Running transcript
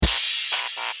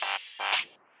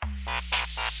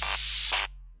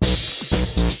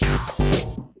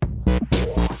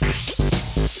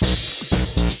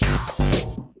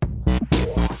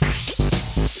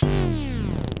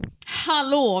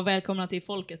Hallå, välkomna till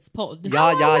Folkets podd.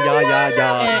 Ja.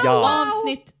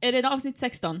 Avsnitt, är det avsnitt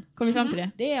 16? Kom vi fram till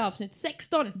det? Det är avsnitt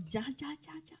 16. Ja.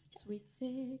 Sweet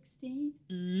 16.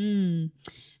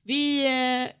 Vi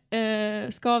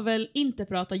ska väl inte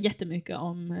prata jättemycket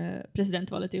om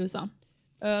presidentvalet i USA.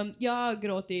 Jag har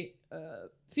gråtit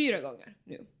 4 gånger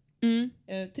nu.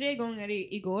 3 gånger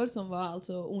igår som var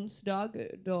alltså onsdag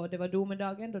då det var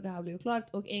domedagen då det här blev klart,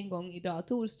 och en gång idag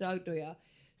torsdag då jag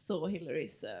såg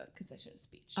Hillarys concession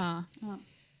speech.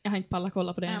 Jag har inte pallat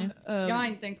kolla på det ännu. Jag har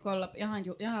inte tänkt kolla på, jag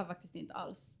har faktiskt inte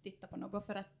alls tittat på något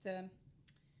för att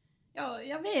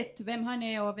jag vet vem han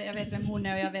är och jag vet vem hon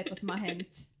är och jag vet vad som har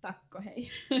hänt. Tack och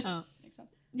hej. Liksom.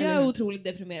 Jag är otroligt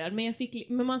deprimerad,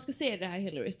 men man ska se det här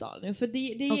Hillarys tal nu för det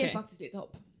ger faktiskt lite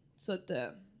hopp. Så att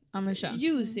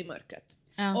ljus i mörkret.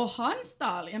 Ja. Och hans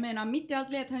tal, jag menar mitt i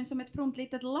allt lät han som ett fromt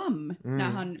litet lamm när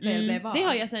han väl blev vald. Det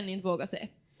har jag sen inte vågat se.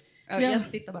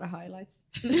 Jag tittar bara highlights.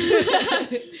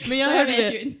 Men jag hörde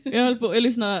det. Jag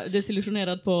lyssnade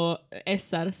desillusionerad på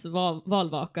SRs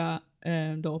valvaka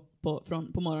då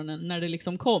på morgonen när det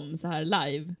liksom kom så här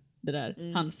live det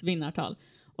där hans vinnartal.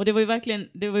 Och det var ju verkligen,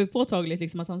 det var ju påtagligt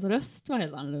liksom att hans röst var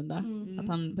helt annorlunda. Att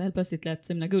han helt plötsligt lät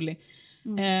så himla gullig.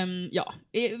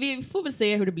 Vi får väl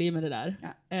se hur det blir med det där.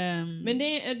 Men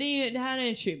det här är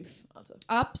en skymf alltså.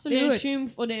 Absolut. Det är en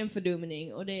skymf och det är en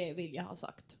fördumning och det vill jag ha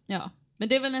sagt. Ja. Men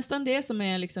det är väl nästan det som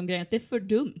är liksom grejen, att det är för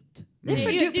dumt. Det är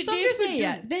för dumt, som du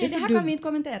säger. Det här kan vi inte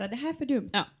kommentera, det här är för dumt.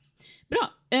 Ja. Bra,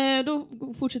 då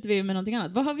fortsätter vi med någonting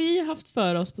annat. Vad har vi haft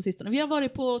för oss på sistone? Vi har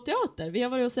varit på teater, vi har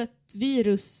varit och sett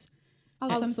Virus.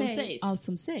 Allt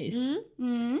som sägs.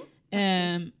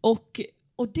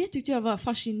 Och det tyckte jag var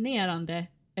fascinerande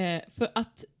för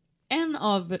att en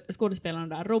av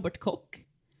skådespelarna där, Robert Koch,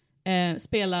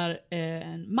 spelar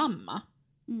en mamma.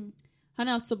 Han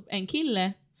är alltså en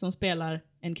kille som spelar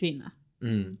en kvinna.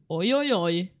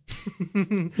 Oj.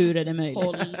 Hur är det möjligt?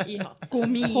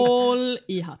 Håll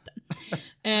i hatten.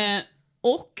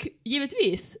 Och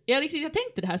givetvis, jag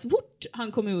tänkte det här så fort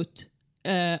han kom ut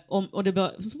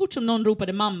så fort som någon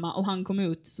ropade mamma och han kom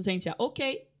ut så tänkte jag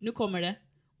okej, nu kommer det.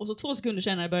 Och så 2 sekunder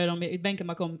senare började de i bänken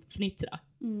bakom fnittra.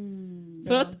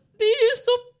 För att det är ju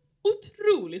så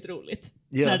otroligt roligt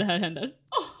när det här händer.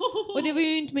 Och det var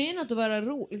ju inte menat att vara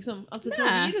roligt liksom. Alltså från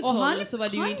Virushållet så var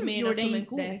det ju inte menat som en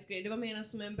komisk grej. Det var menat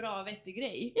som en bra, vettig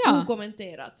grej.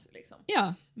 Okommenterat liksom.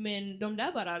 Ja. Men de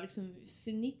där bara liksom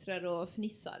fnittrar och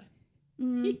fnissar.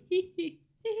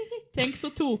 Tänk så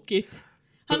tokigt.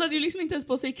 Han hade ju liksom inte ens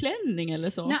på sig klänning eller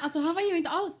så. Nej, alltså han var ju inte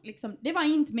alls liksom, det var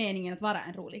inte meningen att vara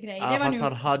en rolig grej. Ja, fast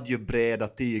han hade ju breda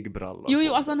tygbrallor.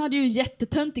 Jo, alltså han hade ju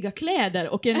jättetöntiga kläder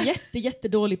och en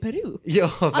jättedålig peruk.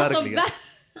 Ja, verkligen.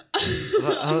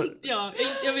 Ja,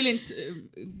 jag vill inte...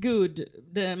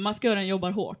 maskören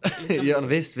jobbar hårt. Liksom. Ja,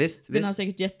 visst. Den har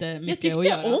säkert jättemycket att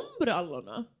göra. Jag tyckte om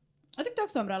brallorna. Jag tyckte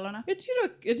också om brallorna. Jag tyckte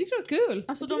det var kul.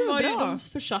 Alltså de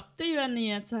försatte ju en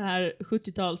i ett så här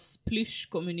 70-tals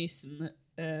plyschkommunism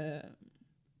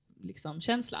liksom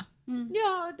känsla.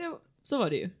 Ja, så var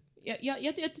det ju.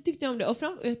 Jag tyckte om det. Och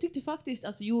jag tyckte faktiskt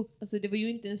alltså det var ju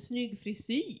inte en snygg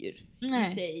frisyr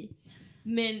i sig.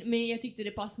 Men jag tyckte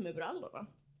det passade med brallorna.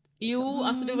 Jo,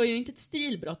 alltså det var ju inte ett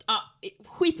stilbrott.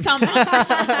 Skitsamma.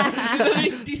 Vi behöver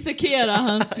inte dissekera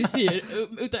hans frisyr.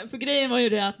 Utan, för grejen var ju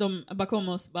det att de bakom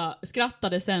oss bara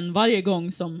skrattade sen varje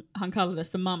gång som han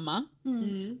kallades för mamma.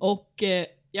 Och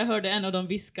jag hörde en av dem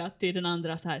viska till den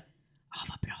andra så här: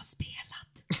 vad bra spelat.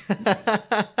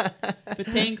 För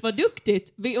tänk vad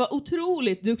duktigt. Det var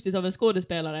otroligt duktigt av en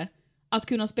skådespelare att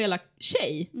kunna spela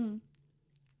tjej.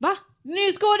 Va?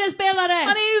 Ny skådespelare!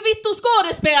 Han är ju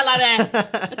Vitto-skådespelare!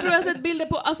 Jag tror jag har sett bilder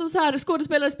på, alltså så här,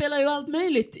 skådespelare spelar ju allt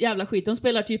möjligt jävla skit. De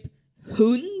spelar typ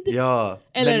hund. Ja,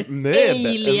 eller men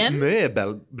alien.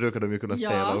 Möbel brukar de ju kunna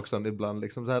spela också ibland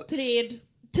liksom så här.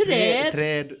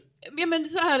 Träd. Ja, men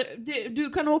så här, du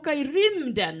kan åka i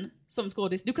rymden som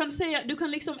skådis. Du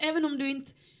kan liksom, även om du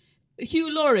inte...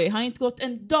 Hugh Laurie har inte gått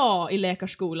en dag i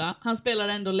läkarskola. Han spelar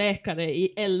ändå läkare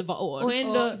i 11 år. Och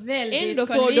ändå väldigt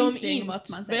får de inte,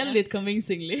 måste man säga. Väldigt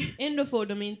convincingly. Ändå får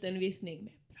de inte en visning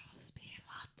med bra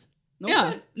spelat.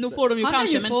 Ja, nu får de ju han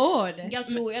kanske. Kan ju få det.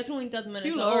 Jag tror inte att man är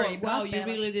Hugh så, Laurie, wow, you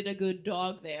really did a good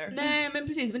dog there. Nej, men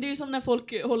precis. Men det är ju som när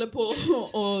folk håller på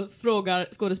och frågar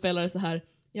skådespelare så här: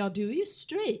 ja, du är ju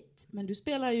straight, men du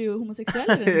spelar ju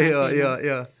homosexuell i den här filmen.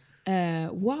 Ja.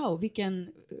 Wow,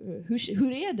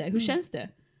 hur är det? Hur känns det?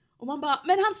 Och man bara,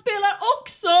 men han spelar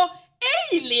också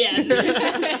alien!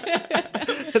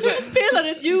 Han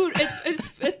spelar ett djur,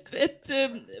 ett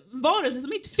varelse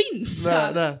som inte finns.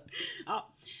 Nej. Ja.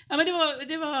 Ja, men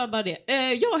det var bara det.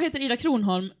 Jag heter Ida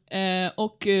Kronholm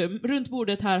och runt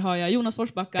bordet här har jag Jonas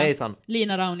Forsbacka, Hejsan.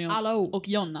 Lina Raunio Hallå. och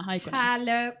Jonna Haikonen.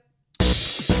 Hallå!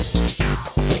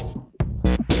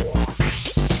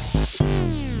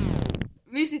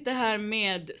 Vi sitter här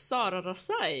med Sara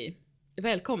Rasai.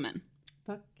 Välkommen.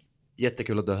 Tack.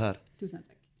 Jättekul att du är här. Tusen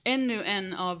tack. Ännu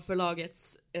en av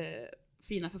förlagets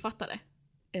fina författare.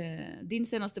 Din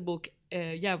senaste bok,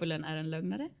 Djävulen är en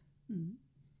lögnare.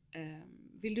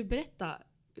 Vill du berätta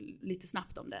lite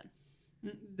snabbt om den?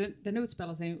 Den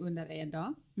utspelar sig under en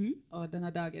dag. Och den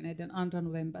här dagen är den 2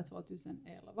 november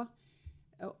 2011.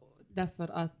 Därför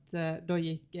att då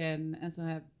gick en sån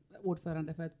här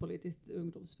ordförande för ett politiskt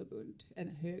ungdomsförbund, en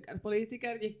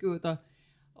högerpolitiker, gick ut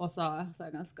och sa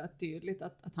ganska tydligt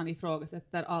att han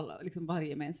ifrågasätter liksom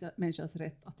varje människas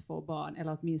rätt att få barn,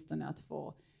 eller åtminstone att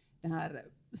få det här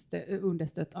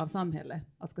understött av samhället.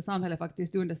 Att ska samhället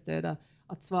faktiskt understöda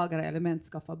att svagare element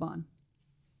skaffar barn.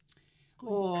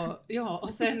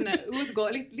 Och sen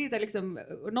utgår lite liksom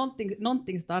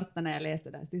någonting startade när jag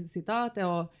läste det här citatet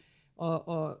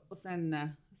och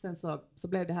sen så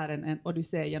blev det här en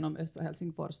odyssé genom östra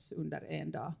Helsingfors under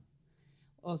en dag.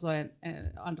 Och så en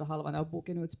andra halvan av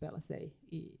boken utspelar sig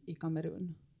i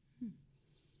Kamerun.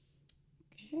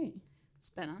 Okej.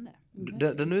 Spännande.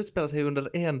 Den utspelar sig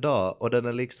under en dag och den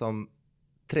är liksom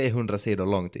 300 sidor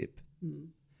lång typ.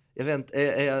 Jag vet inte,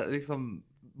 är jag liksom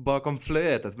bakom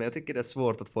flötet, men jag tycker det är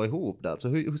svårt att få ihop det. Alltså,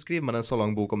 hur skriver man en så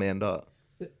lång bok om en dag?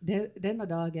 Så denna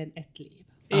dagen ett liv.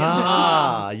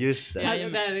 Just det.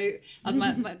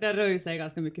 Alltså det rör sig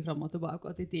ganska mycket fram och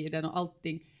tillbaka i tiden, och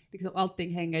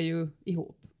allting hänger ju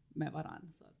ihop med varandra.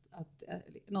 Så att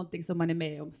någonting som man är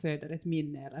med om föder ett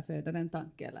minne eller föder en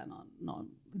tanke eller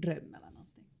någon dröm eller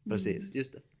någonting. Precis,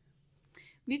 just det.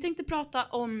 Vi tänkte prata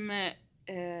om,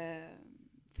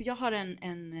 för jag har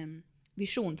en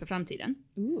vision för framtiden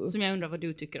som jag undrar vad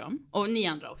du tycker om. Och ni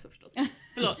andra också förstås.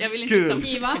 Förlåt, jag vill inte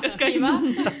jag ska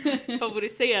inte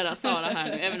favorisera Sara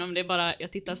här nu, även om det är bara,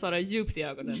 jag tittar Sara djupt i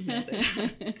ögonen.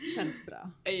 Känns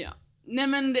bra. Ja. Nej,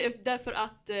 men därför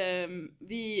att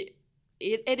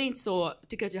är det inte så,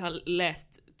 tycker att jag har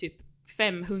läst typ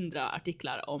 500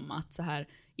 artiklar om att så här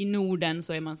i Norden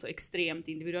så är man så extremt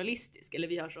individualistisk, eller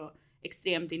vi har så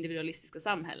extremt individualistiska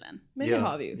samhällen. Men det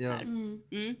har vi ju här.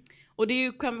 Och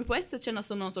det kan på ett sätt kännas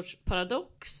som någon sorts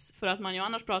paradox, för att man ju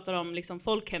annars pratar om liksom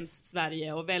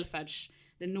folkhems-Sverige och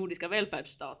den nordiska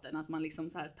välfärdsstaten, att man liksom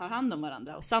så här tar hand om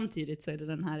varandra, och samtidigt så är det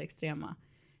den här extrema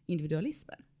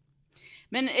individualismen.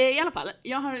 Men i alla fall,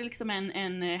 jag har liksom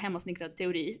en hemmasnickrad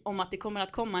teori om att det kommer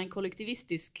att komma en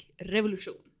kollektivistisk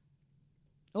revolution.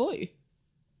 Oj.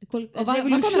 Och vad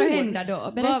kommer att hända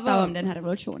då? Berätta om den här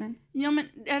revolutionen. Ja, men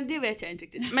det vet jag inte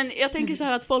riktigt. Men jag tänker så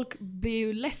här att folk blir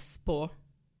ju less på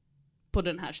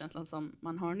den här känslan som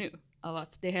man har nu. Av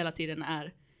att det hela tiden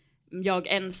är jag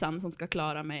ensam som ska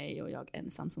klara mig och jag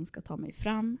ensam som ska ta mig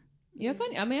fram. Jag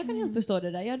kan helt förstå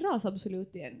det där. Jag dras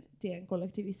absolut till en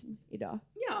kollektivism idag.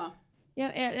 Ja.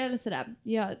 Eller sådär.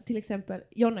 Till exempel,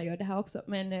 Jonna gör det här också,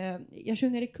 men jag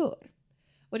sjunger i kör.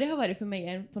 Och det har varit för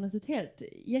mig på något sätt helt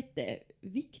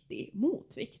jätteviktig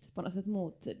motvikt på något sätt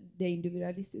mot det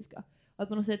individualistiska. Att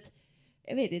på något sätt,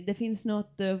 jag vet inte, det finns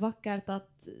något vackert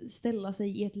att ställa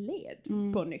sig i ett led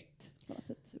på nytt. På något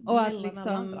sätt.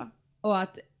 Och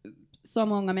att så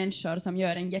många människor som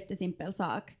gör en jättesimpel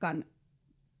sak kan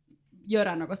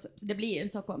göra något så det blir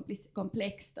så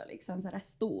komplext och liksom så där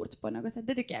stort på något sätt.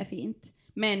 Det tycker jag är fint.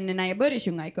 Men när jag började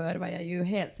sjunga i kör var jag ju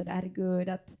helt så där, gud,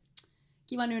 att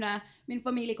kiva nu när min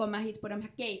familj kommer hit på de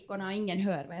här kejkorna och ingen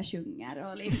hör vad jag sjunger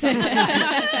och liksom.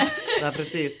 Nej,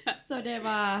 precis. Så det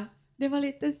var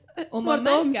lite och svårt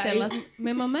att omställa.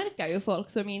 Men man märker ju folk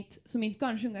som inte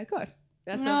kan sjunga i kör.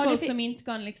 Alltså folk som inte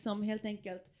kan liksom helt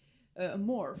enkelt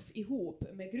morph ihop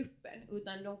med gruppen,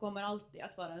 utan de kommer alltid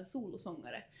att vara en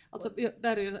solosångare. Alltså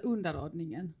där är ju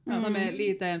underordningen som är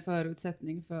lite en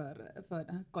förutsättning för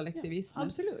den här kollektivismen. Ja,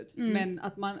 absolut. Men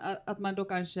att man då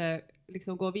kanske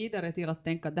liksom går vidare till att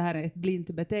tänka att det här är ett blint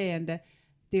beteende,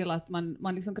 till att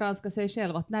man liksom granskar sig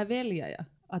själv, att när väljer jag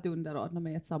att underordna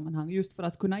mig i ett sammanhang just för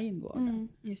att kunna ingå där.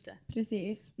 Just det.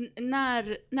 Precis.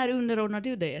 När underordnar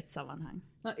du dig i ett sammanhang?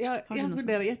 Jag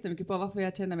funderar jättemycket på varför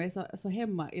jag känner mig så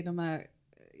hemma i de här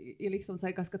i liksom så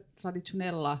här ganska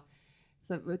traditionella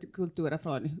kulturer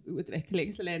från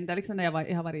utvecklingsländer. Liksom när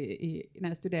när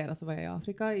jag studerade så var jag i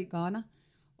Afrika, i Ghana,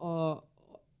 och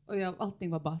allting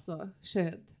var bara så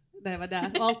skönt när jag var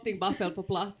där. Allting bara föll på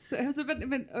plats.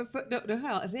 Men då har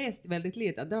jag rest väldigt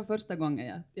lite. Det var första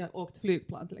gången jag åkt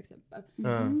flygplan till exempel.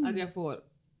 Att jag får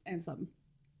ensam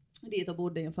dit och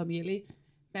bodde i en familj.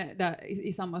 där,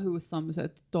 i samma hus som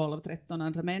 12-13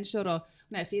 andra människor, och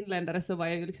när jag är finländare så var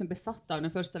jag ju liksom besatt av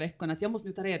den första veckan att jag måste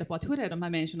nu ta reda på att hur är de här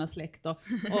människorna släkt och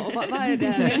vad är det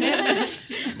här?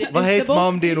 Vad heter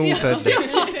mamma din ofödda?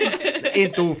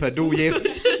 Inte ofödd,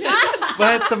 ogift.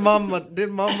 Vad heter mamma?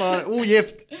 Din mamma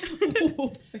ogift.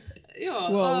 Ja,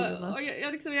 och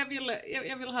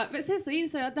jag vill ha, men sen så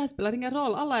inser jag att det här spelar ingen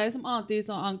roll. Alla är som aunties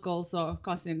och uncles och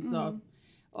cousins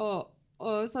och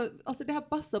så, alltså det här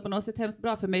passar på något sätt hemskt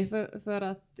bra för mig för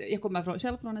att jag kommer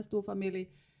själv från en stor familj,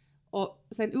 och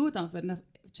sen utanför den här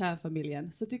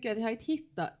kärnfamiljen så tycker jag att jag har inte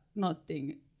hittat något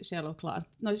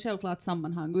självklart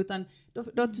sammanhang, utan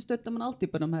då stöter man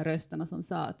alltid på de här rösterna som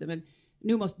sa att men,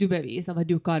 nu måste du bevisa vad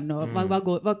du kan och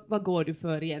vad går du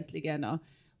för egentligen,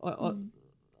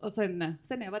 och sen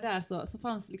när jag var där så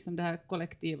fanns liksom det här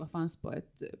kollektiva fanns på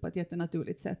ett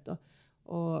jättenaturligt sätt,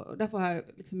 och därför har jag,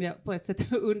 liksom, jag på ett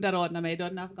sätt underordnat mig då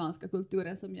den afghanska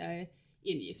kulturen som jag är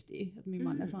ingift i. Att min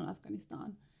man är från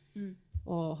Afghanistan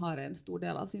och har en stor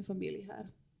del av sin familj här.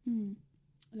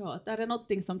 Ja, det är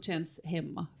någonting som känns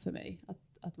hemma för mig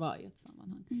att vara i ett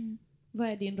sammanhang. Vad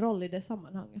är din roll i det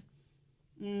sammanhanget?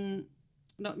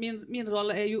 Min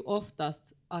roll är ju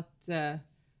oftast att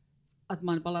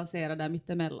man balanserar där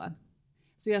mittemellan.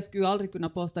 Så jag skulle aldrig kunna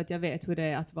påstå att jag vet hur det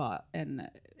är att vara en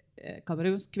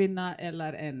kamerunsk kvinna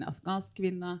eller en afghansk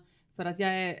kvinna, för att jag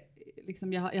är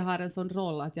liksom, jag har en sån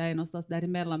roll att jag är någonstans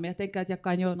däremellan, men jag tänker att jag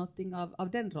kan göra någonting av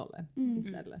den rollen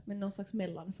istället. Men någon slags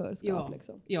mellanförskap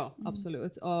liksom. Ja,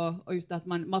 absolut. Och just att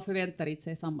man förväntar inte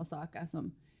sig samma saker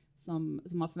som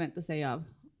man förväntar sig av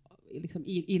liksom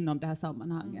inom det här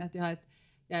sammanhanget. Jag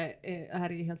är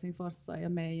här i Helsingfors, så är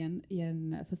jag med i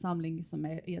en församling som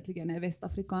egentligen är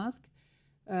västafrikansk.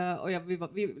 Och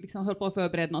vi liksom höll på att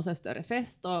förbereda någon större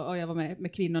fest, och jag var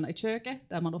med kvinnorna i köket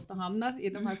där man ofta hamnar i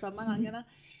de här sammanhangen.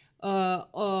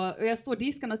 Och jag stod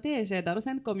diskan och teskedar, och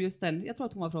sen kom just jag tror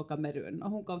att hon var från Kamerun,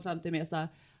 och hon kom fram till mig och sa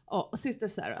Sister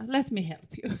Sarah, let me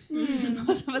help you.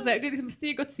 Och så man säger, liksom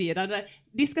stig åt sidan,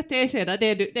 diska teskedar,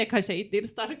 det är kanske inte din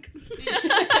starkaste.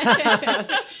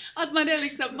 Att man är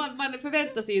liksom, man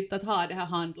förväntar sig inte att ha det här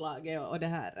handlaget och det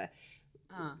här.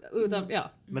 Utan,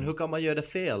 Men hur kan man göra det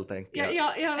fel, tänker jag?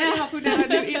 Jag har funderat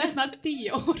nu i snart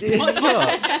 10 år.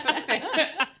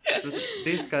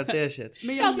 Diska en tesked.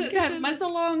 Man är så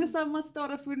långsam, man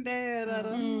står och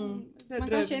funderar. Man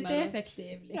kanske inte är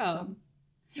effektiv liksom.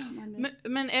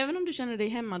 Men även om du känner dig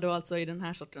hemma då alltså i den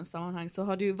här sortens sammanhang, så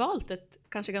har du ju valt ett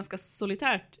kanske ganska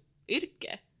solitärt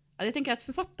yrke. Alltså jag tänker att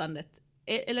författandet,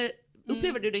 eller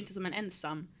upplever du det inte som en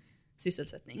ensam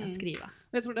sysselsättning att skriva?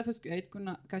 Jag tror därför skulle jag inte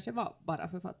kunna kanske vara bara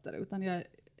författare, utan jag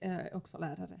är också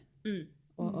lärare.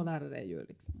 Och lärare är ju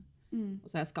liksom...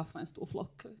 Och så har jag skaffat en stor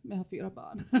flock. Jag har 4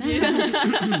 barn.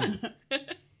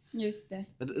 Just det.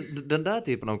 Den där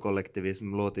typen av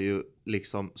kollektivism låter ju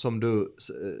liksom, som du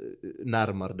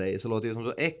närmar dig, så låter ju som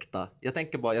så äkta. Jag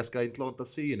tänker bara, jag ska inte låta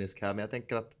cynisk här, men jag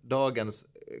tänker att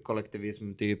dagens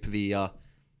kollektivism typ via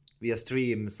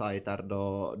streamsajter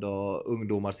då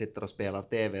ungdomar sitter och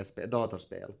spelar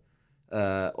datorspel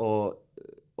och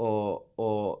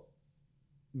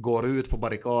går ut på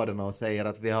barrikaderna och säger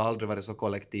att vi har aldrig varit så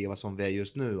kollektiva som vi är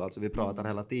just nu. Alltså vi pratar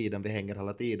hela tiden, vi hänger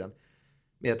hela tiden.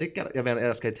 Men jag tycker,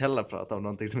 jag ska inte heller prata om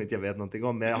någonting som inte jag vet någonting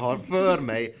om, men jag har för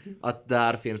mig att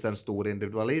där finns en stor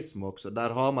individualism också. Där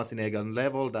har man sin egen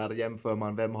level, där jämför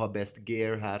man vem har bäst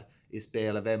gear här i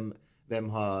spelet, vem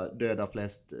har dödat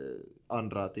flest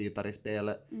andra typer i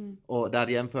spelet. Och där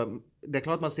jämför, det är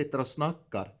klart man sitter och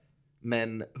snackar,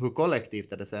 men hur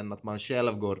kollektivt är det sen att man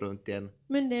själv går runt i en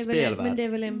spelvärld? Men det är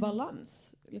väl en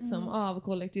balans liksom, av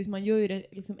kollektivt. Man gör ju det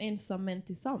liksom ensam men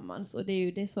tillsammans, och det är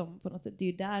ju det som på något sätt, det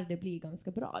är ju där det blir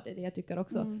ganska bra. Det är det jag tycker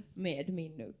också med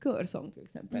min körsång till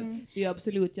exempel. Det är ju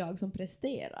absolut jag som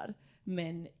presterar,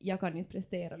 men jag kan inte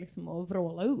prestera liksom och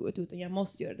vråla ut, utan jag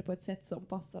måste göra det på ett sätt som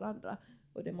passar andra,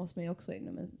 och det måste man ju också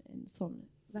inom en sån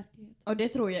verklighet. Och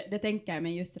det tänker jag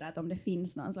mig just det, att om det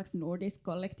finns någon slags nordisk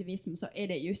kollektivism, så är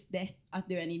det just det att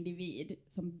du är en individ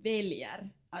som väljer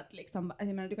att liksom, jag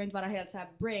menar, du kan inte vara helt så här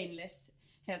brainless,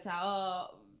 helt så här,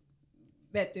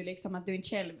 vet du liksom att du inte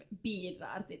själv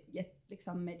bidrar till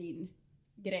liksom med din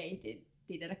grej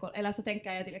till det där, eller så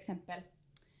tänker jag till exempel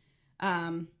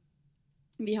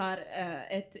vi har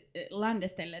ett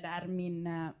landeställe där min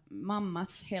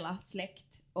mammas hela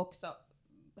släkt också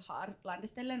har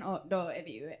landeställen, och då är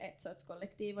vi ju ett sorts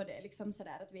kollektiv, och det är liksom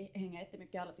sådär att vi hänger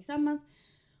jättemycket alla tillsammans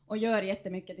och gör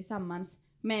jättemycket tillsammans,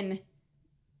 men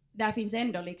där finns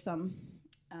ändå liksom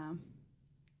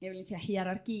jag vill inte säga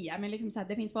hierarkier, men liksom så att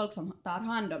det finns folk som tar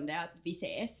hand om det, att vi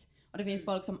ses, och det finns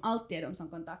folk som alltid är de som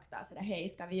kontaktar sådär, hej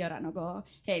ska vi göra något,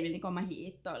 hej vill ni komma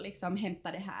hit och liksom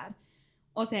hämta det här,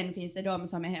 Och sen finns det de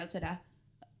som är helt sådär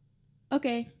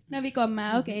okej, när vi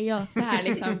kommer, okej, ja, så här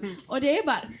liksom. Och det är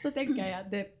bara, så tänker jag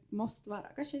att det måste vara,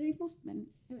 kanske det inte måste, men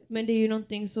jag vet. Men det är ju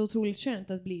någonting så otroligt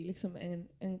skönt att bli liksom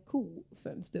en ko för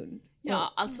en stund.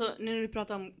 Ja, alltså när du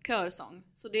pratar om körsång,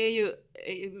 så det är ju,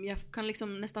 jag kan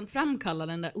liksom nästan framkalla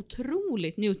den där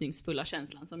otroligt njutningsfulla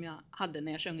känslan som jag hade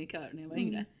när jag sjöng i kör när jag var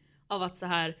yngre.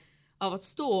 Av att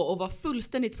stå och vara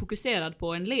fullständigt fokuserad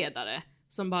på en ledare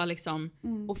som bara liksom,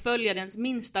 och följa dens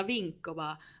minsta vink och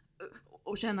bara,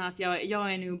 och känna att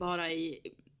jag är nu bara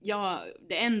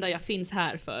det enda jag finns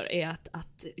här för är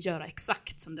att göra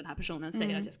exakt som den här personen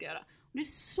säger att jag ska göra. Och det är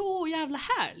så jävla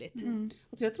härligt.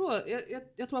 Alltså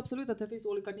jag tror absolut att det finns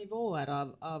olika nivåer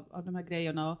av de här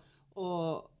grejerna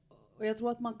och jag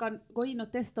tror att man kan gå in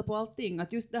och testa på allting.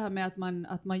 Att just det här med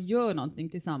att man gör någonting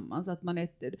tillsammans, att man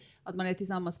är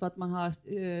tillsammans för att man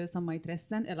har samma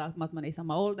intressen eller att man är i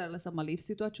samma ålder eller samma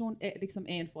livssituation är liksom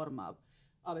en form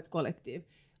av ett kollektiv.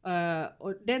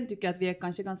 Och den tycker jag att vi är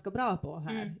kanske ganska bra på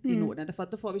här i Norden, därför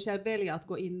att då får vi själv välja att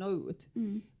gå in och ut.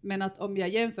 Men att om jag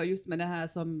jämför just med det här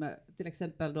som till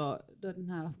exempel då den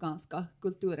här afghanska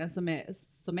kulturen som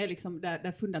är liksom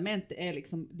där fundamentet är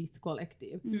liksom ditt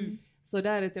kollektiv. Så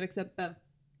där är till exempel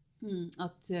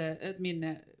att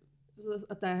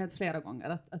det har hänt flera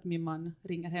gånger att min man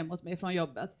ringer hem åt mig från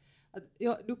jobbet. Att,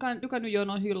 ja, du kan nu göra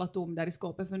någon hylla tom där i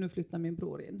skåpet för nu flyttar min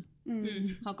bror in.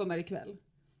 Han kommer ikväll.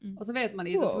 Och så vet man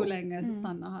inte hur länge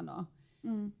stannar han. Och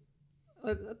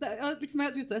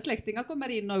liksom, just det, släktingar kommer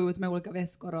in och ut med olika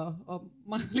väskor och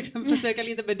man liksom försöker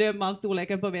lite bedöma av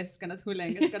storleken på väskan att hur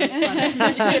länge ska de stanna.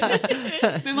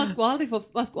 Men man skulle aldrig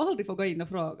få gå in och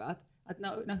fråga att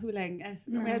hur länge.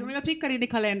 Jag prickar in i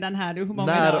kalendern här nu hur många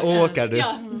dagar. När åker du?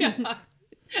 Ja.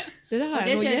 Det där har det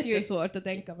jag nog känns ju jättesvårt att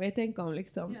tänka mig. Tänk om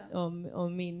liksom,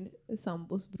 om min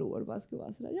sambos bror bara skulle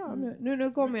vara sådär,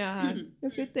 nu kommer jag här,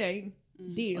 nu flyttar jag in.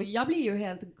 Och jag blir ju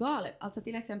helt galen. Alltså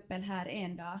till exempel här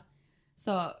en dag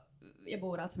så jag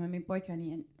bor alltså med min pojkvän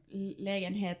i en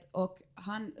lägenhet och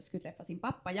han skulle träffa sin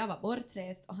pappa. Jag var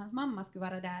bortrest och hans mamma skulle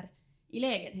vara där i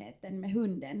lägenheten med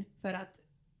hunden för att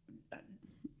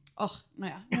hon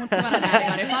skulle vara där i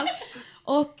varje fall.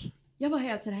 Och jag var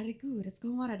helt sådär, herregud, ska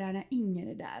hon vara där när ingen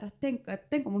är där?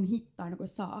 Tänk om hon hittar några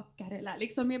saker. Eller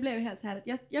liksom, jag blev helt såhär, att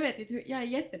jag vet inte, jag är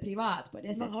jätteprivat på det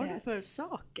sättet. Vad har du för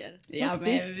saker? Ja, men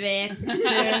vet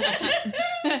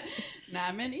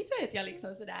nej, men inte vet jag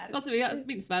liksom sådär. Alltså,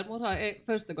 min svärmor har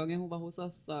första gången hon var hos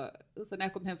oss så när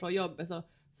jag kom hem från jobbet så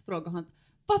frågade han,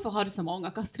 varför har du så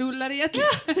många kastruller i ett?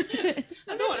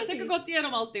 Då har jag säkert gått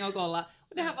igenom allting och kollat.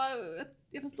 Och det här var,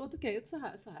 jag förstår att okej, så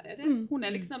här är det. Hon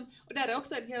är liksom, och där är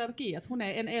också en hierarki, att hon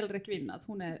är en äldre kvinna, att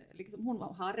hon är liksom, hon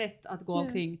har rätt att gå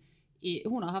omkring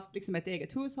hon har haft liksom ett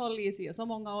eget hushåll i sig så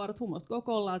många år att hon måste gå och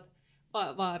kolla att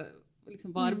var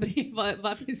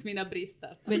finns mina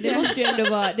brister. Men det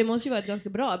måste ju vara ett ganska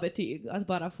bra betyg att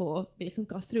bara få liksom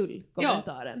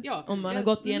kastrullkommentaren. Om man har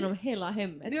gått igenom hela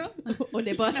hemmet och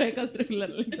det bara är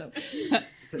kastrullen liksom.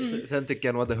 Sen tycker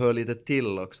jag nog att det hör lite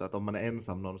till också att om man är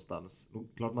ensam någonstans,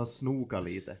 klart man snokar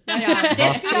lite. Ja,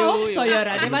 det skulle jag också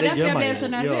göra. Det var därför jag blev så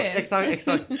nervös. Ja,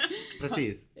 exakt.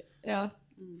 Precis. Ja,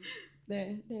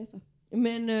 det är så.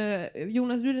 Men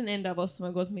Jonas, du är den enda av oss som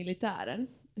har gått militären.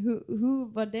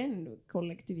 Hur var den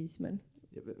kollektivismen?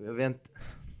 Jag vet inte.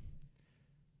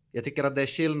 Jag tycker att det är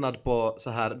skillnad på så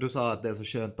här, du sa att det är så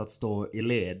skönt att stå i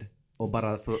led och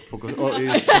bara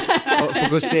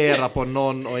fokusera på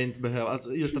någon och inte behöva,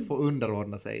 alltså just att få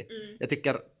underordna sig. Jag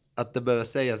tycker att det behöver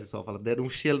sägas i så fall att det är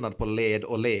nog skillnad på led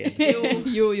och led.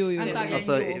 Jo.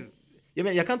 Alltså,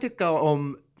 jag kan tycka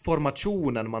om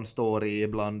formationen man står i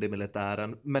ibland i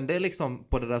militären, men det är liksom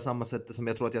på det där samma sättet som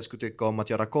jag tror att jag skulle tycka om att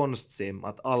göra konstsim,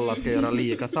 att alla ska göra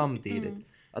lika samtidigt.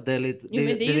 Att det är lite,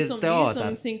 det är lite som, teater. Det är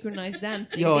som synchronized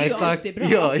dancing. Ja, det är exakt. Ju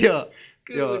bra.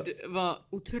 Gud, vad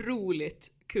otroligt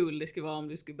kul det skulle vara om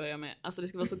du skulle börja med. Alltså det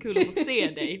skulle vara så kul att få se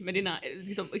dig med dina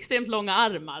liksom, extremt långa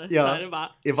armar. Ja, så här,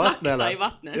 bara i vattnet. flaxa i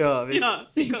vattnet. Ja, visst. Ja,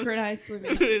 Synchronized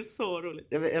swimming. det är så roligt.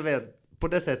 Jag vet, på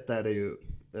det sättet är det ju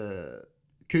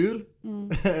kul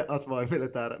att vara i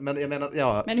militär. Men jag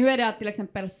menar, Men hur är det att till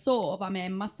exempel sova med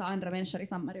en massa andra människor i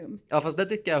samma rum? Ja, fast det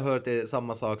tycker jag hör till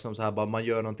samma sak som så här, bara man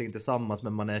gör någonting tillsammans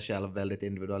men man är själv väldigt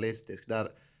individualistisk.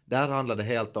 Där handlar det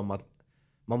helt om att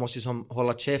man måste ju som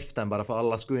hålla käften bara, för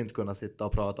alla skulle inte kunna sitta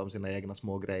och prata om sina egna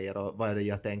små grejer och vad är det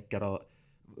jag tänker och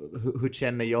hur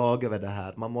känner jag över det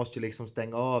här. Man måste ju liksom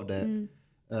stänga av det.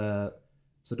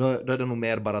 Så då är det nog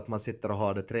mer bara att man sitter och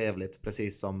har det trevligt,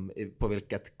 precis som på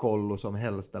vilket kollo som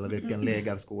helst eller vilken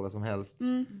lägerskola som helst.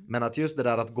 Men att just det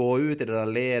där att gå ut i det där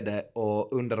ledet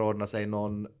och underordna sig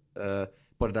någon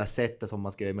på det där sättet som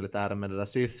man ska göra i militären med det där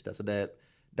syftet, så det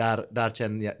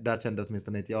där kände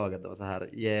åtminstone inte jag att det var så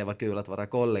här, vad kul att vara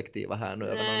kollektiva här nu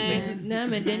över någonting. Nej,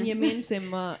 men den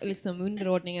gemensamma liksom,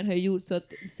 underordningen har ju gjort så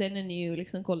att sen är ni ju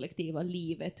liksom kollektiva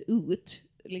livet ut.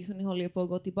 Liksom, ni håller ju på att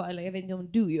gå tillbaka, eller jag vet inte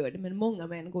om du gör det, men många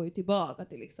män går ju tillbaka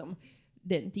till liksom,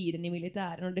 den tiden i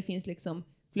militären, och det finns liksom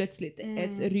plötsligt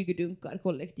ett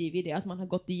ryggdunkar-kollektiv i det att man har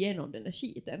gått igenom den där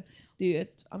skiten. Det är ju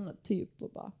ett annat typ.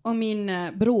 Och min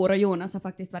bror och Jonas har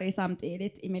faktiskt varit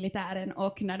samtidigt i militären,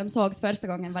 och när de sågs första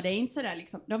gången var det inte sådär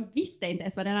liksom, de visste inte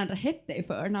ens vad den andra hette i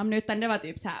förnamn, utan det var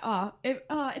typ såhär,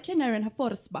 jag känner den här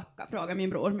Forsbacka, frågar min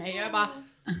bror mig. Jag bara,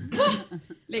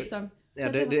 liksom. Ja,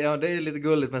 det är lite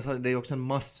gulligt, men det är också en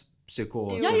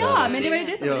masspsykos. Ja, men det var ju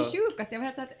det som var det sjukaste. Jag var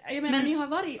helt så att, jag menar, ni har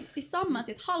varit tillsammans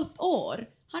i ett halvt år.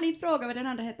 Har ni inte frågat vad den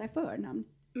andra heter i förnamn?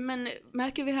 Men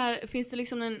märker vi här, finns det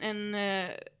liksom en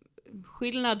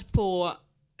skillnad på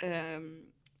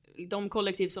de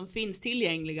kollektiv som finns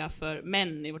tillgängliga för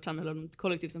män i vårt samhälle och de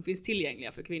kollektiv som finns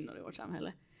tillgängliga för kvinnor i vårt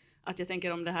samhälle? Att jag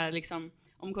tänker om det här liksom,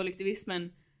 om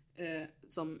kollektivismen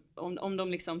om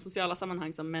de liksom sociala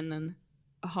sammanhang som männen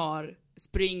har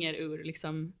springer ur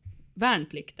liksom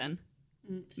värnplikten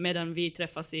medan vi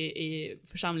träffas i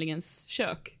församlingens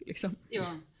kök liksom.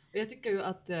 Ja, och jag tycker ju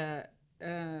att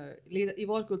i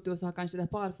vår kultur så har kanske det här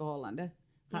parförhållande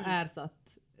har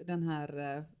ersatt den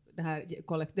här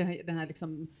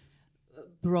liksom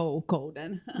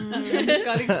bro-koden.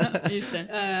 Just det.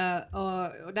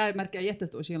 Och där märker jag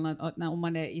jättestor skillnad om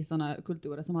man är i såna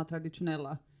kulturer som har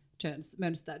traditionella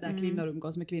könsmönster där kvinnor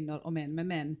umgås med kvinnor och män med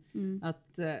män.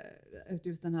 Att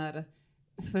just den här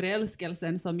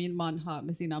förälskelsen som min man har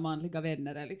med sina manliga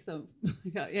vänner är liksom,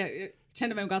 jag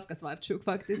känner mig ganska svartsjuk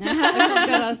faktiskt. För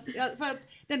att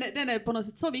den är på något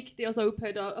sätt så viktig och så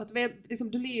upphöjd att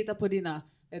liksom, du litar på dina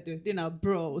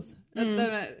bros.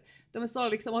 De är så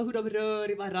liksom, hur de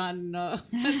rör i varann.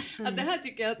 Att det här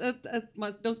tycker jag att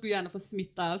de skulle gärna få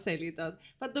smitta av sig lite.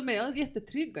 För att de är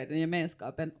jättetrygga i den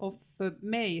gemenskapen. Och för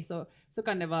mig så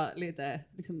kan det vara lite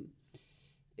liksom,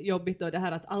 jobbigt då det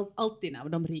här att alltid när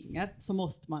de ringer så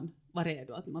måste man vara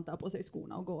redo att man tar på sig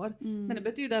skorna och går. Men det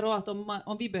betyder då att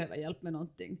om vi behöver hjälp med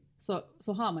någonting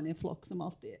så har man en flock som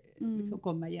alltid liksom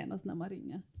kommer genast när man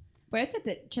ringer. På ett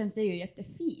sätt känns det ju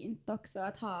jättefint också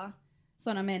att ha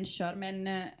såna människor,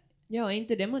 men ja,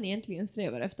 inte det man egentligen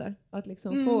strävar efter. Att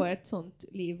liksom få ett sånt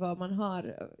liv var man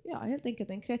har helt enkelt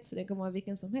en krets, det kan vara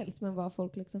vilken som helst, men var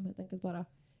folk liksom helt enkelt bara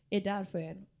är där för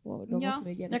en. Och då måste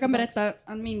man jag kan berätta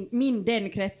att den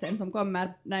kretsen som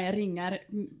kommer när jag ringer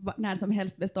när som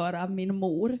helst består av min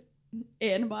mor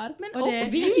enbart. Men och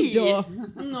vi då?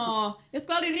 Jag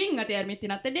ska aldrig ringa till er mitt i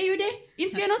natten. Det är ju det.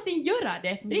 Inte ska jag någonsin göra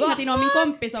det. Ringa till någon min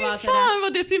kompis och vara sådär. Fan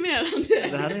vad deprimerande.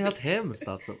 Det här är helt hemskt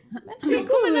alltså.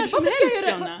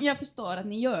 Jag förstår att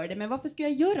ni gör det, men varför ska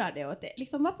jag göra det åt det?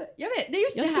 Liksom, varför? Jag vet, det är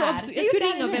just det här. Jag skulle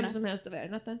ringa vem som helst över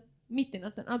natten. Mitt i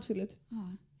natten, absolut.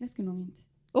 Jag skulle nog inte.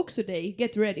 Också dig,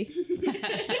 get ready.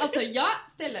 Alltså jag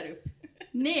ställer upp.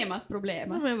 Nemas problem.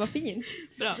 Men vad fint.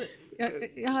 Bra.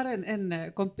 Jag har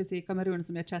en kompis i Kamerun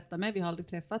som jag chattar med. Vi har aldrig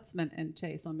träffats, men en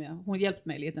tjej som hon hjälpt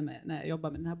mig lite med när jag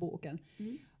jobbar med den här boken.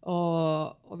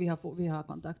 Och vi har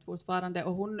kontakt fortfarande.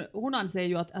 Och hon anser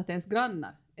ju att ens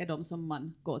grannar är de som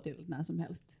man går till när som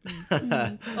helst.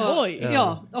 Oj!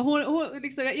 Ja, och hon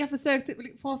liksom, jag försökte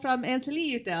få fram ens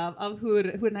lite av hur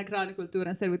den här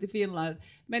grankulturen ser ut i Finland.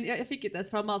 Men jag fick inte ens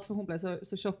fram allt för hon blev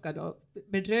så chockad och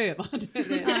bedrövad.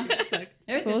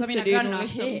 Jag vet inte som mina grannar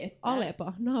heter.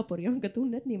 Alepa, naapuri, jonka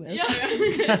tunnet nimeltä. Ja.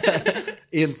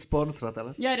 Inte sponsrat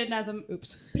eller? Jag är den där som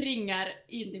springer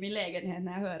in till min lägenhet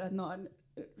när jag hör att någon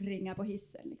ringer på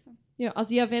hissen liksom. Ja,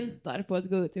 alltså jag väntar på att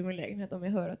gå ut i min lägenhet om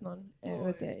jag hör att någon är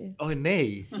ute i... Oj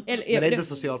nej! Men det är inte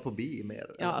social fobi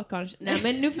mer? Ja, kanske. Nej,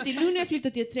 men nu när jag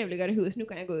flyttat till ett trevligare hus, nu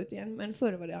kan jag gå ut igen. Men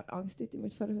förr var det angstigt i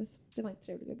mitt förra hus. Det var inte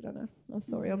trevliga grannar. I'm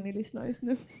sorry om ni lyssnar just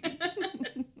nu.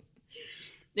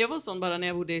 Jag var sån bara när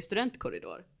jag bodde i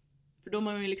studentkorridor. För då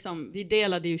var vi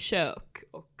delade ju kök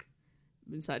och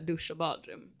så här dusch och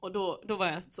badrum. Och då var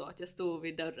jag så att jag stod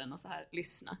vid dörren och så här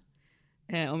lyssna.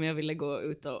 Om jag ville gå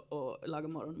ut och laga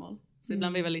morgonmål. Så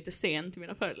ibland blev jag lite sen till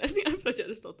mina föreläsningar för att jag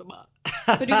hade stått och bara...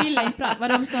 För du ville inte prata, var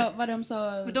de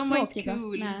så men de var tråkiga? Inte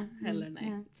cool heller,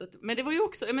 nej. Så att, men det var ju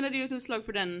också, jag menar det är ju ett utslag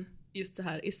för den just så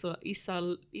här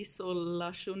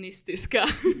isolationistiska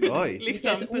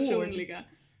liksom personliga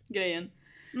grejen.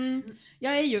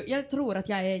 Jag tror att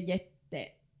jag är jätte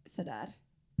sådär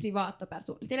privat och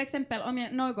personlig. Till exempel om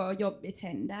något jobbigt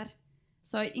händer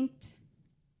så inte...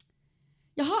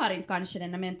 Jag har inte kanske den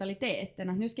här mentaliteten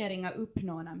att nu ska jag ringa upp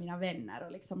någon av mina vänner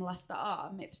och liksom lasta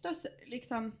av mig. Förstås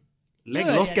liksom... Lägg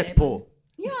locket på!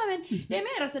 Ja, men det är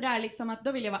mer sådär liksom att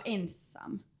då vill jag vara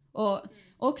ensam. Och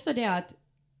också det att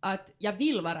att jag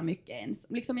vill vara mycket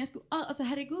ensam. Liksom jag skulle, alltså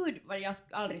herregud vad jag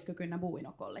aldrig skulle kunna bo i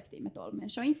något kollektiv med 12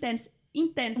 människor.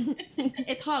 Inte ens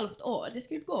ett halvt år. Det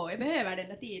skulle inte gå. Jag behöver den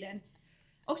där tiden.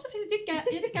 Också för att jag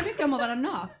tycker mycket om att vara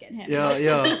naken hemma.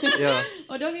 Ja.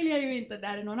 Och då vill jag ju inte att det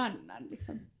är någon annan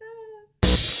liksom.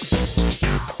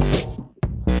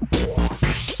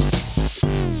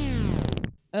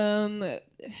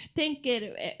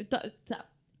 Tänker,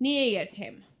 ni är i ert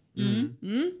hem.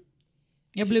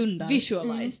 Jag blundar.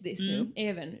 Visualize this nu.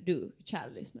 Även du, kära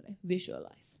lyssnare.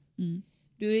 Visualize.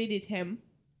 Du är i ditt hem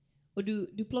och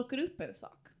du plockar upp en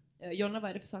sak. Jonna, vad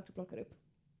är det för sak du plockar upp?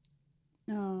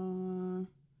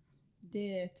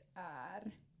 Det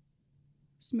är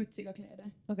smutsiga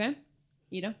kläder. Okej.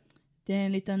 Ida? Det är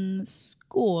en liten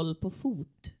skål på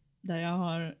fot där jag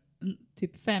har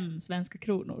typ 5 svenska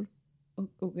kronor.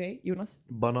 Okej. Jonas?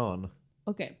 Banan.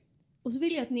 Okej. Och så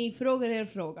vill jag att ni frågar er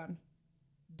frågan.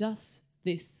 Does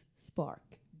this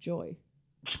spark joy?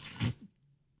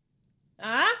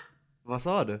 Vad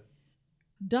sa du?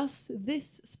 Does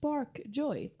this spark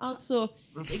joy? Alltså,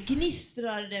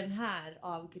 gnistrar den här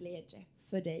av glädje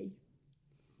för dig?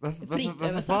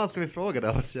 Varför fan ska vi fråga det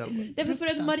av oss själva? Därför för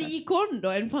att Marie Kondo,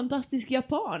 en fantastisk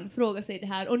japan, frågar sig det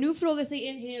här. Och nu frågar sig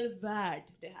en hel värld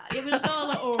det här. Jag vill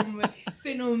tala om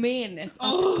fenomenet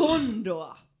att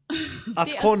kondoa.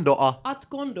 Att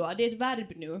kondoa, det är ett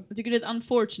verb nu. Jag tycker det är ett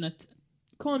unfortunate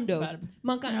verb.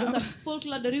 Man kan, alltså, folk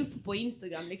laddar upp på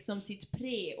Instagram liksom sitt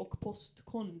pre- och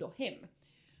post-kondo-hem.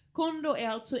 Kondo är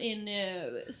alltså en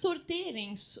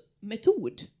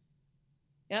sorteringsmetod.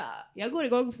 Ja, jag går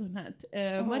igång på sånt här.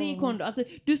 Marie Kondo, att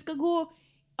du ska gå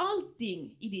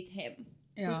allting i ditt hem.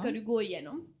 Så ska du gå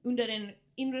igenom. Under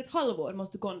ett halvår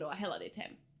måste du kondoa hela ditt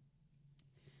hem.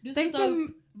 Du ska ta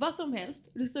upp vad som helst.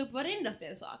 Du ska ta upp varenda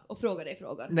en sak och fråga dig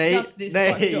frågan. Nej, gör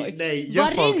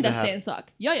folk det här. Varenda en sak.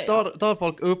 Ja. Tar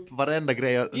folk upp varenda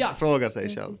grej och frågar sig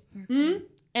själv.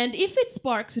 And if it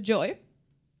sparks joy,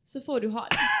 så får du ha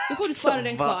det. Då får du spara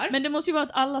den kvar. Men det måste ju vara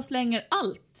att alla slänger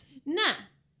allt. Nej.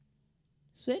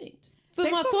 Så är det inte. För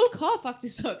folk har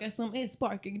faktiskt saker som är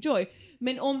sparking joy.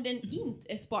 Men om den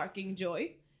inte är sparking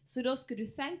joy, så då ska du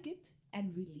thank it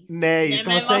and release. Nej, ska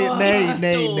man säga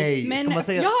nej. Men ska man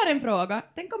säga... jag har en fråga.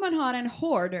 Tänk om man har en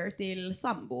hoarder till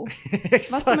sambo.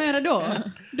 Exakt. Vad ska man göra då?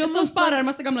 Då måste sparar en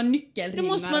massa gamla nyckelringar. Då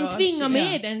måste man tvinga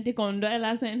med den till kondo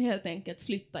eller sen helt enkelt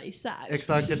flytta isär.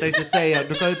 Exakt, jag tänkte säga,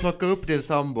 du kan ju plocka upp din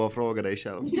sambo och fråga dig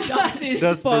själv.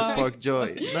 Does this spark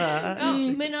joy?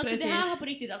 Nej. Men alltså det här har på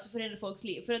riktigt alltså förändrat folks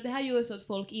liv. För att det här gör så att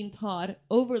folk inte har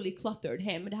overly cluttered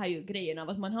hem. Det här är ju grejen av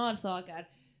att man har saker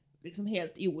liksom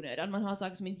helt i onödan. Man har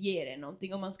saker som inte ger en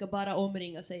någonting och man ska bara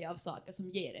omringa sig av saker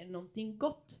som ger en någonting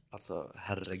gott. Alltså,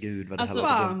 herregud vad det Alltså,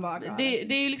 här låter.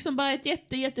 Det är ju liksom bara ett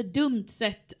jättedumt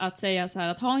sätt att säga så här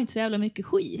att ha inte så jävla mycket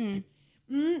skit.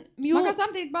 Man kan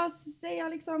samtidigt bara säga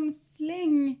liksom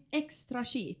släng extra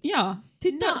skit. Ja,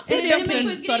 titta. Det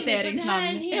är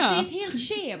sorteringsnamn. Det är ett helt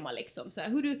schema liksom. Så här,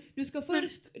 hur du ska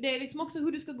först, det är liksom också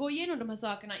hur du ska gå igenom de här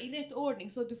sakerna i rätt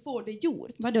ordning så att du får det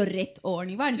gjort. Vadå rätt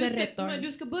ordning? Vad är det rätt ordning?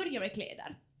 Du ska börja med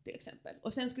kläder till exempel.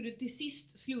 Och sen ska du till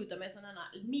sist sluta med sådana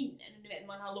här minnen. Du vet,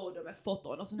 man har lådor med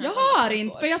foton och sådana. Jag har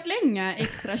inte, för jag slänger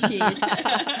extra skit.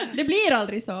 Det blir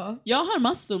aldrig så. Jag har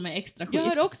massor med extra skit. Jag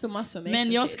har också massor med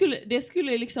men extra skit.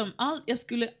 Jag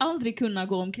skulle aldrig kunna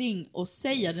gå omkring och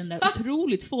säga den där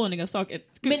otroligt fåniga saken.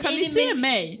 Kan ni se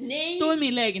mig stå i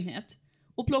min lägenhet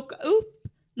och plocka upp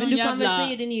någon men du jävla... kan väl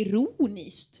säga den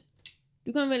ironiskt?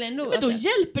 Du kan väl ändå... Men då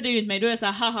hjälper det ju inte mig, då är jag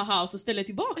såhär ha och så ställer jag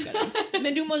tillbaka det.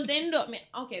 Men du måste ändå...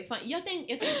 Okej, fan, jag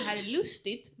tänker att det här är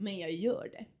lustigt, men jag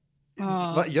gör det.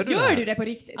 Gör du det på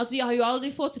riktigt? Alltså jag har ju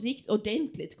aldrig fått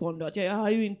ordentligt kondo. Jag har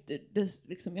ju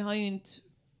inte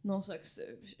någon slags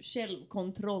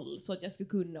självkontroll så att jag skulle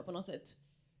kunna på något sätt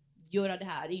göra det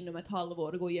här inom ett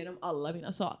halvår och gå igenom alla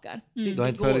mina saker. Du har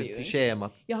inte följt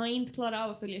schemat. Jag har inte klarat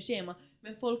av att följa schema.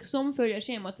 Men folk som följer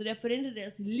schemat, så det förändrar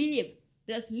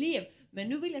deras liv. Men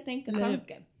nu vill jag tänka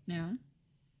tanken. Ja.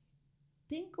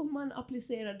 Tänk om man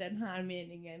applicerar den här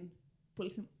meningen på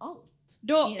liksom allt.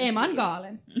 Då är man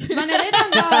galen. Man är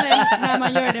redan galen när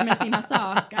man gör det med sina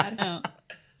saker. Ja.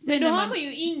 Men då har man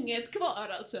ju inget kvar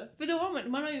alltså. För då har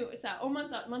man har ju så här, om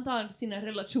man tar sina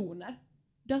relationer.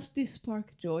 Does this spark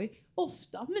joy?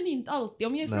 Ofta, men inte alltid.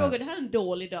 Om jag frågar det här en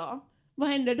dålig dag, vad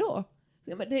händer då?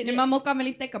 Ja, men man kan väl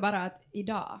inte tänka bara att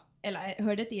idag, eller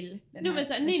hör det till den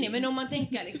här nej, men om man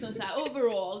tänker liksom så här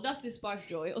overall, does this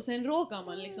spark joy? Och sen råkar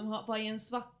man liksom vara i en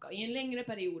svacka i en längre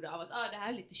period av att det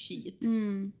här är lite skit.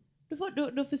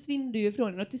 Då försvinner du ju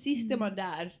ifrån den och till sist är man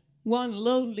där. One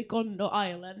lonely condo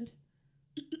island.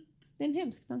 Det är en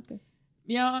hemsk tanke.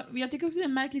 Ja, jag tycker också det är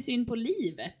en märklig syn på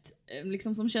livet.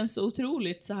 Liksom som känns så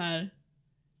otroligt så här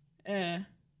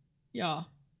ja.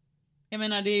 Jag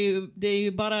menar, det är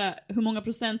ju bara hur många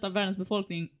procent av världens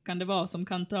befolkning kan det vara som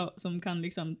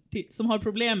som har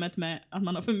problemet med att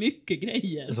man har för mycket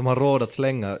grejer. Som har råd att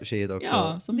slänga skit också.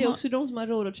 Ja, Det är också de som har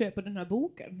råd att köpa den här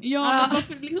boken. Ja, men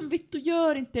varför liksom Vittu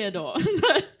gör inte det då?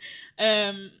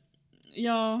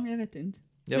 Ja, jag vet inte.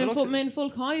 Men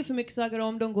folk har ju för mycket saker, och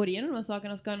om de går igenom de här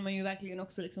sakerna så kan man ju verkligen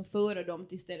också liksom föra dem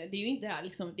till ställen. Det är ju inte det här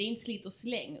liksom, det är inte slit och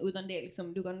släng, utan det är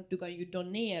liksom, du kan ju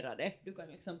donera det. Du kan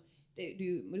liksom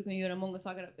du kan göra många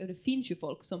saker. Det finns ju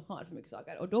folk som har för mycket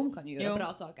saker, och de kan ju göra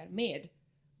bra saker med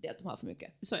det att de har för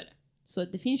mycket. Så är det. Så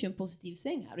det finns ju en positiv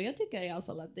sväng här, och jag tycker i alla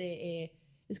fall att det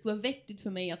skulle vara vettigt för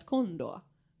mig att kondoa.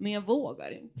 Men jag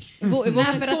vågar inte.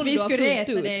 Nej, för att vi skulle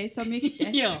reta dig så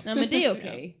mycket. Ja. Nej, men det är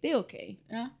okej. Det är okej.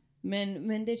 Ja.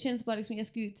 Men det känns bara liksom,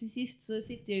 till sist så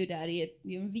sitter jag ju där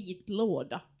i en vit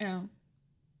låda. Ja.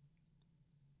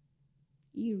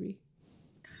 Eerie.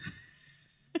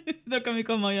 Då kan vi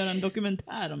komma och göra en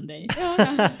dokumentär om dig. Ja,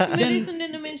 men det är som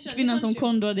den där människan. Kvinnan som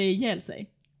kondoade ihjäl sig.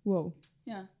 Wow.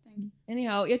 Ja,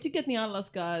 Anyhow, jag tycker att ni alla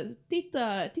ska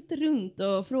titta runt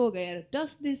och fråga er,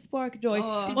 does this spark joy?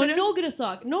 Och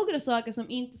några saker som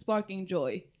inte sparking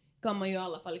joy kan man ju i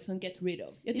alla fall liksom get rid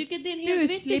of. Jag tycker att det är en helt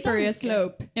vettig slippery tanke.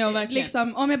 slope. Ja, verkligen.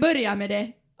 Liksom, om jag börjar med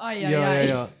det. Aj.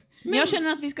 Ja. Men jag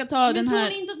känner att vi ska ta den tror här...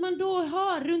 ni inte att man då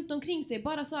har runt omkring sig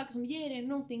bara saker som ger er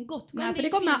någonting gott? Nej, för det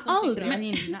kommer aldrig att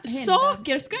hända.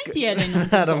 Saker ska inte ge dig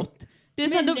något gott. Det är,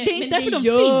 så här, det är inte därför de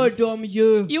finns. De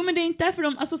ju. Jo, men det är inte därför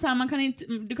de... Alltså så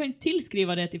här, du kan inte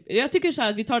tillskriva det till... Jag tycker så här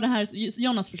att vi tar det här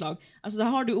Jonas förslag. Alltså så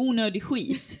här, har du onödig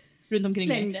skit runt omkring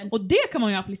dig. Och det kan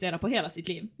man ju applicera på hela sitt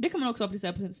liv. Det kan man också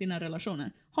applicera på sina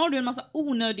relationer. Har du en massa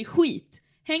onödig skit,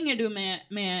 hänger du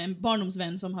med en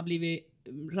barndomsvän som har blivit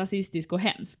rasistisk och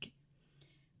hemsk.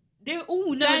 Det är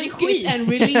onödig skit. Thank it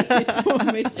and release it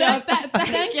from itself.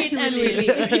 Thank it and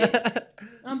release it.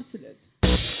 Absolut.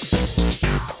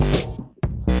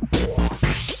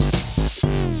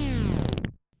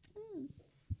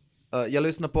 Jag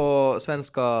lyssnar på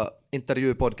svenska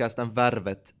intervjupodcasten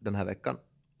Värvet den här veckan.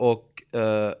 Och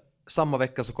samma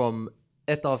vecka så kom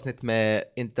ett avsnitt med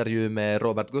intervju med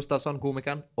Robert Gustafsson,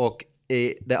 komikern. Och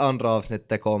i det andra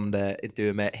avsnittet kom det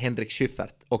intervju med Henrik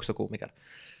Schyffert, också komiker.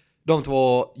 De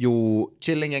två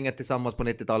Killinggänget tillsammans på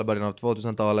 90-talet, början av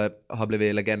 2000-talet, har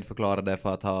blivit legendförklarade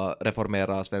för att ha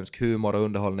reformerat svensk humor och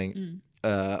underhållning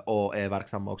och är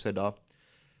verksamma också idag.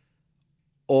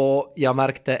 Och jag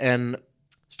märkte en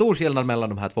stor skillnad mellan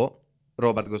de här två,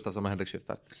 Robert Gustafsson och Henrik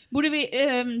Schyffert. Borde vi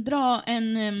dra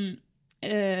en...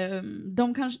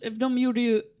 de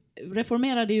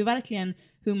reformerade ju verkligen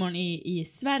humorn i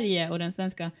Sverige och den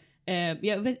svenska.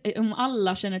 Jag vet, om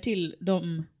alla känner till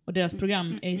dem och deras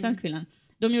program i Svenskfinland.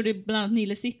 De gjorde bland annat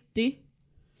Nile City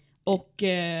och...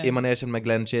 I manegen med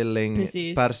Glenn Killing,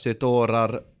 precis. Persy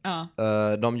Tårar. Ja.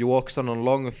 De gjorde också någon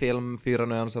lång film, 4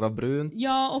 nyanser av brunt.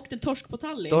 Ja, och Torsk på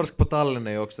Tallinn. Torsk på Tallinn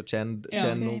är ju också känd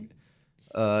nog.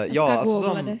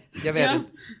 Jag vet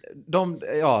inte.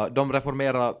 De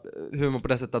reformerade humor på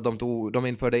det sättet att de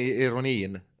införde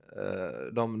ironin.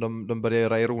 De började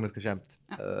göra ironiska skämt.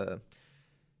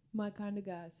 My kind of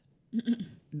guys.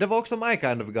 Det var också My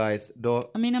kind of guys då.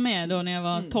 Jag minns med då när jag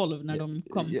var 12 när de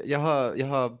kom.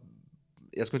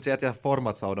 Jag skulle inte säga att jag har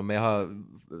formats av dem, men jag har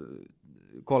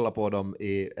kollat på dem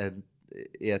i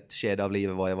ett skede av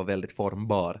livet var jag var väldigt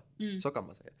formbar. Så kan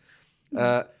man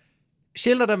säga.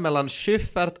 Skillnaden mellan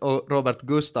Schyffert och Robert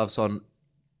Gustafsson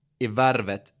i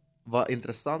Värvet var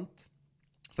intressant.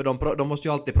 För de måste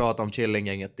ju alltid prata om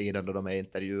Killinggänget tiden då de är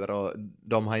intervjuer, och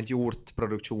de har inte gjort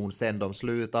produktion sen de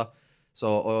slutade.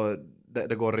 Och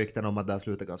det går rykten om att det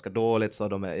slutar ganska dåligt, så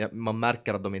man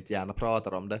märker att de inte gärna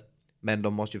pratar om det. Men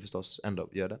de måste ju förstås ändå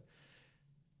göra det.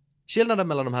 Skillnaden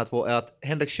mellan de här två är att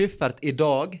Henrik Schyffert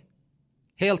idag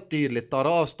helt tydligt tar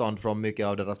avstånd från mycket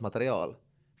av deras material.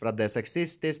 För att det är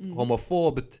sexistiskt,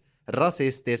 homofobt,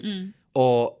 rasistiskt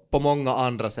och på många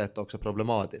andra sätt också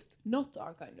problematiskt. Not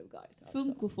our kind of guys.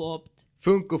 Alltså.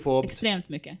 Funkofobt. Extremt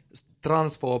mycket.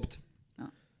 Transfobt.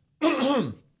 Ja.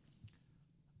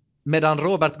 Medan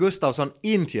Robert Gustafsson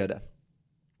inte gör det.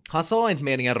 Han sa inte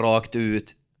meningen rakt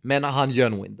ut, men han gör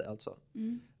nog inte alltså.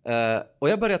 Och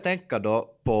jag börjar tänka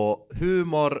då på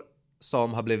humor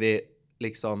som har blivit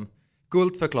liksom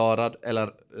kultförklarad eller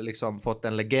liksom fått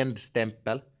en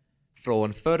legendstämpel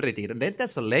från förr i tiden. Det är inte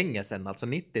så länge sedan, alltså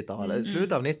 90-talet,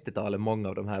 slutet av 90-talet, många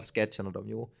av de här sketcherna de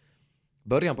gjorde.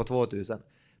 Början på 2000.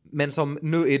 Men som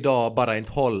nu idag bara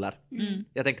inte håller.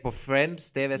 Jag tänker på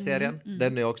Friends, tv-serien.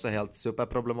 Den är också helt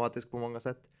superproblematisk på många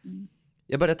sätt.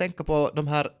 Jag börjar tänka på de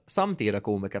här samtida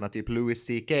komikerna, typ Louis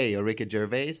C.K. och Ricky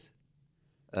Gervais.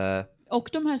 Och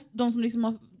de som liksom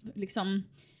har liksom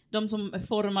de som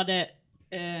formade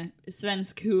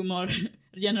svensk humor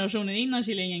generationen innan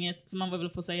Killinggänget, som man väl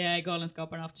får säga är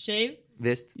Galenskaparna After Shave.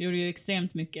 Visst. Gjorde ju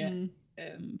extremt mycket,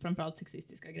 framförallt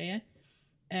sexistiska grejer.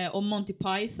 Och Monty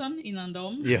Python innan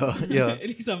dem. Ja.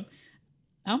 liksom.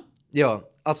 Ja. Ja,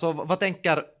 alltså vad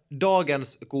tänker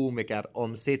dagens komiker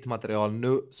om sitt material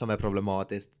nu som är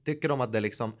problematiskt? Tycker de att det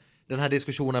liksom, den här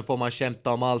diskussionen får man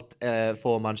skämta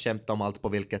om allt på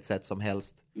vilket sätt som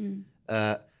helst?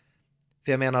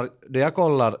 För jag menar, då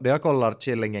jag kollar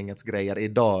Killinggängets grejer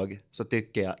idag så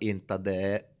tycker jag inte att det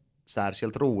är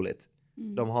särskilt roligt.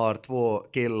 De har 2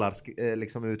 killar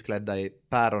liksom utklädda i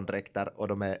pärondräkter och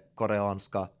de är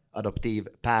koreanska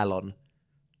adoptivpärlon.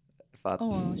 För att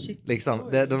liksom,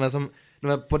 de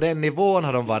är på den nivån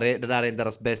har de varit, det där är inte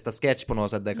deras bästa sketch på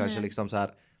något sätt, det är kanske liksom så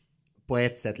här på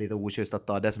ett sätt lite oschysst att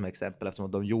ta det som exempel eftersom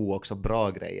att de gjorde också bra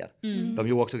grejer. De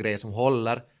gjorde också grejer som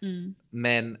håller,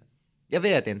 men jag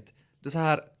vet inte, det är så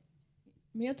här.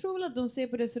 Men jag tror väl att de ser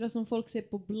på det sådär som folk ser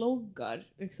på bloggar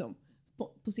liksom.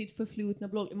 På sitt förflutna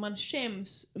blogg. Man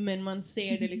skäms, men man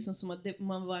ser det liksom som att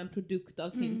man var en produkt av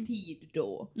sin tid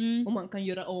då. Och man kan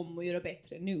göra om och göra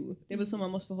bättre nu. Det är väl som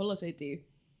man måste förhålla sig till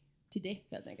det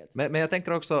helt enkelt. Men jag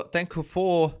tänker också, tänk hur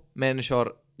få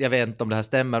människor, jag vet inte om det här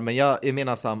stämmer, men jag, i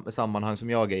mina sammanhang som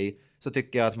jag är i, så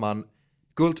tycker jag att man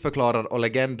kultförklarar och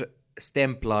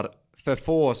legendstämplar för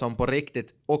få som på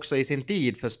riktigt också i sin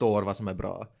tid förstår vad som är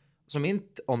bra. Som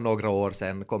inte om några år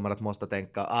sen kommer att måste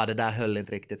tänka det där höll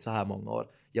inte riktigt så här många år.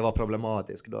 Jag var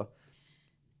problematisk då.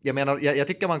 Jag menar, jag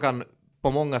tycker man kan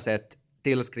på många sätt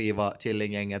tillskriva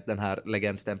Killinggänget den här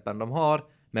legendstämpeln de har,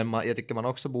 men jag tycker man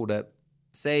också borde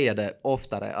säga det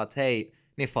oftare att hej,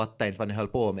 ni fattar inte vad ni höll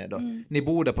på med då. Ni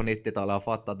borde på 90-talet ha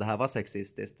fattat att det här var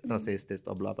sexistiskt, rasistiskt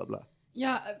och bla bla bla.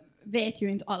 Jag vet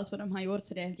ju inte alls vad de har gjort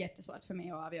så det är jättesvårt för mig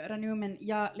att avgöra nu, men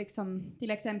jag liksom,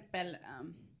 till exempel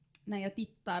när jag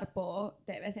tittar på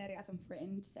tv-serier som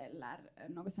Friends eller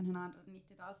något sådana andra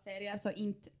 90-talsserier så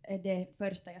inte är det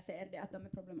första jag ser det att de är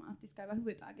problematiska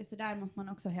överhuvudtaget. Så där måste man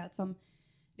också helt som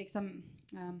liksom,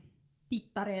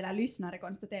 tittare eller lyssnare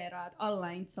konstatera att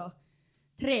alla är inte så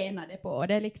tränade på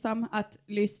det. Liksom, att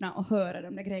lyssna och höra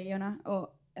de där grejerna.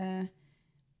 Och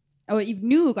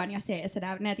nu kan jag se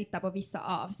sådär, när jag tittar på vissa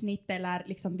avsnitt eller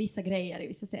liksom vissa grejer i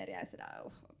vissa serier sådär,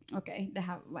 okej, det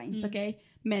här var inte okej.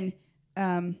 Men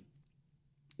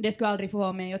det skulle aldrig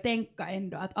få mig att tänka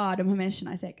ändå att de här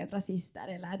människorna är säkert rasister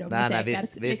eller de är säkert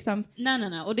visst. liksom.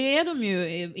 Nej, och det är de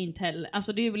ju inte heller.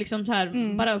 Alltså det är ju liksom så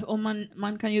här, bara om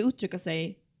man kan ju uttrycka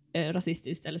sig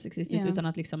rasistiskt eller sexistiskt utan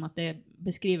att liksom att det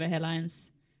beskriver hela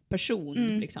ens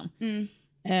person liksom.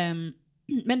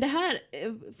 Men det här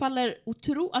faller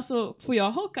alltså får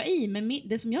jag haka i med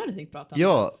det som jag hade tänkt prata om?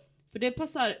 Ja. För det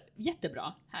passar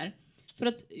jättebra här. För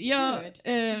att jag,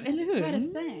 eller hur?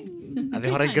 Ja, vi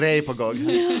har en grej på gång.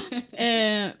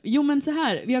 Jo men så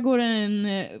här, vi går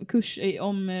en kurs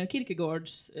om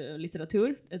Kierkegaards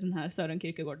litteratur, den här Søren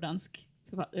Kierkegaard, dansk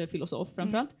filosof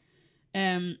framförallt.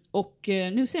 Och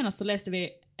nu senast så läste vi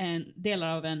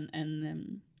delar av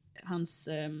hans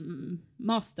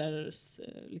masters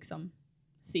liksom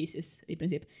thesis i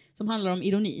princip, som handlar om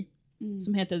ironi,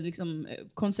 som heter liksom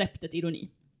konceptet ironi.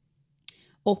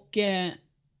 Och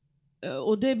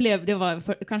det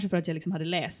var kanske för att jag liksom hade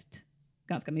läst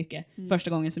ganska mycket första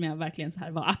gången som jag verkligen så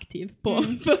här var aktiv på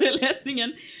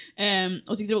föreläsningen,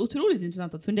 och tyckte det var otroligt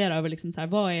intressant att fundera över liksom så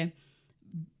här,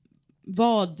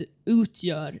 vad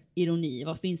utgör ironi,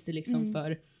 vad finns det liksom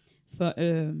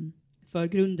för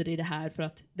grunder i det här, för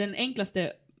att den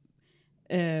enklaste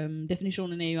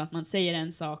definitionen är ju att man säger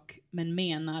en sak men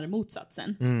menar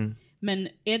motsatsen. Men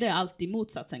är det alltid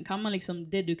motsatsen? Kan man liksom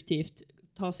deduktivt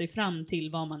ta sig fram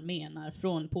till vad man menar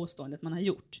från påståendet man har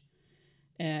gjort?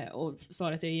 Och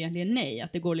svaret är egentligen nej,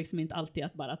 att det går liksom inte alltid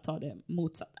att bara ta det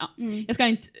motsatt. Jag ska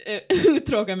inte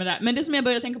uttråka med det här. Men det som jag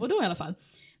började tänka på då i alla fall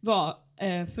var,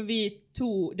 för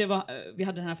vi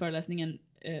hade den här föreläsningen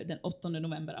den 8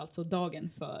 november, alltså dagen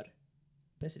för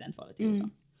presidentvalet i USA.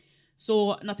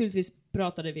 Så naturligtvis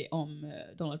pratade vi om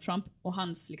Donald Trump och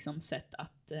hans liksom sätt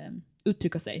att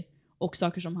uttrycka sig, och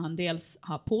saker som han dels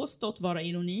har påstått vara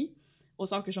ironi och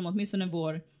saker som åtminstone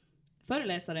vår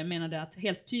föreläsare menade att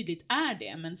helt tydligt är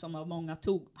det, men som av många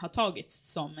har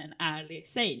tagits som en ärlig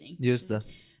sägning. Just det.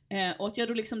 Och att jag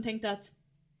då liksom tänkte att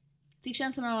fick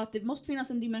känslan av att det måste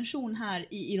finnas en dimension här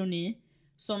i ironi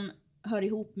som hör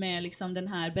ihop med liksom den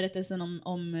här berättelsen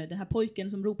om den här pojken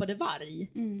som ropade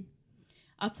varg.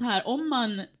 Att så här,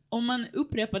 om man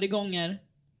upprepade gånger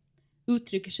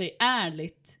uttrycker sig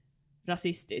ärligt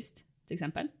rasistiskt till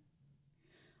exempel,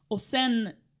 och sen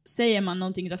säger man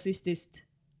någonting rasistiskt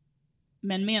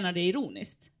men menar det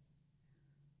ironiskt,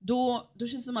 då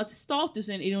känns det som att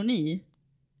statusen ironi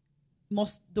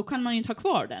då kan man ju inte ha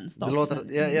kvar den statusen.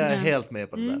 Jag är helt med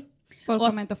på det där. Folk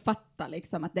kommer inte att fatta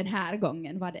liksom, att den här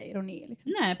gången var det ironi.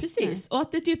 Liksom. Nej, precis. Och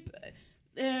att det typ...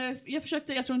 jag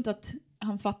tror inte att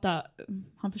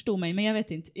han förstod mig, men jag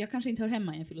vet inte. Jag kanske inte hör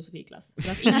hemma i en filosofiklass.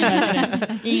 För att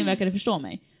ingen verkade förstå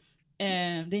mig. Det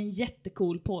är en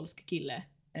jättecool polsk kille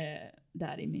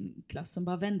där i min klass som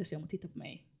bara vände sig om och tittade på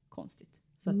mig konstigt.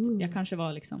 Så att jag kanske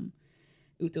var liksom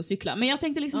ute och cykla. Men jag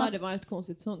tänkte liksom att... det var ett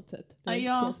konstigt sånt sätt. Det var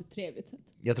ett konstigt trevligt sätt.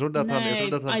 Jag trodde att han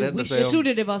vände sig om... Jag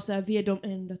trodde det var så här, vi är de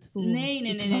enda två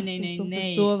nej, som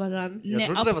förstår varandra. Jag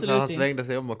trodde det var så han svängde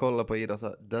sig om och kollade på Ida och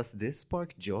sa, does this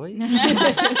spark joy?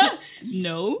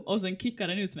 No. Och sen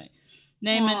kickade den ut mig.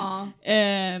 Nej,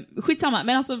 men skitsamma.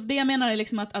 Men alltså det jag menar är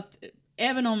liksom att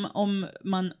även om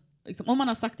man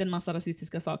har sagt en massa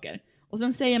rasistiska saker och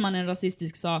sen säger man en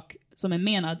rasistisk sak som är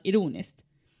menad ironiskt,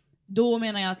 då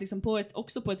menar jag att liksom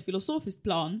också på ett filosofiskt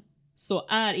plan så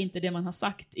är inte det man har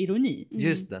sagt ironi.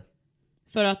 Just det.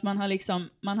 För att man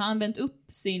har använt upp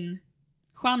sin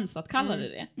chans att kalla det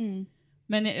det.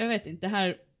 Men jag vet inte, det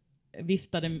här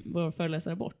viftade vår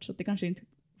föreläsare bort, så att det kanske inte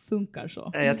funkar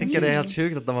så. Jag tycker det är helt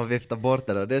sjukt att de har viftat bort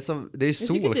det där. Det är ju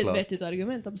solklart. Jag tycker det är ett vettigt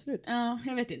argument, absolut. Ja,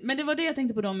 jag vet inte. Men det var det jag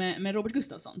tänkte på då med Robert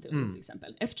Gustafsson till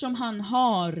exempel. Eftersom han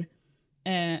har...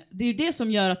 det är ju det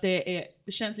som gör att det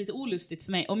känns lite olustigt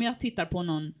för mig. Om jag tittar på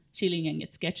någon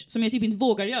Killinggänget-sketch, som jag typ inte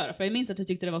vågar göra, för jag minns att jag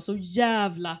tyckte det var så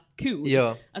jävla kul.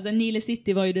 Ja. Alltså Nile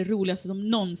City var ju det roligaste som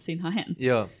någonsin har hänt.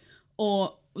 Ja.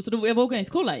 Och så då, jag vågar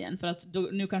inte kolla igen, för att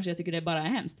nu kanske jag tycker det bara är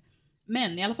hemskt.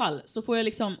 Men i alla fall så får jag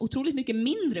liksom otroligt mycket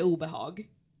mindre obehag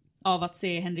av att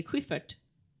se Henrik Schyffert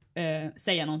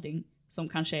säga någonting som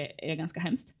kanske är ganska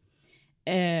hemskt.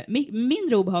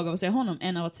 Mindre obehag av att se honom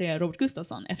än av att se Robert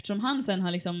Gustafsson, eftersom han sen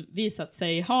har liksom visat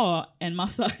sig ha en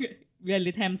massa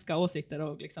väldigt hemska åsikter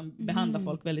och liksom behandla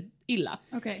folk väldigt illa.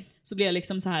 Okay. Så blir jag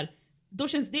liksom så här, då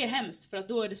känns det hemskt, för att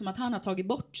då är det som att han har tagit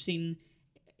bort sin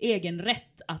egen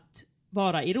rätt att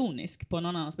vara ironisk på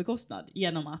någon annans bekostnad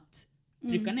genom att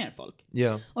trycka ner folk.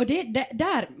 Yeah. Och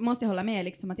där måste jag hålla med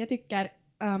liksom, att jag tycker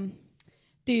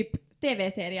typ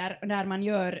tv-serier där man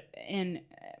gör en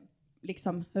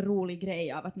liksom rolig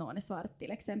grej av att någon är svart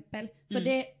till exempel. Så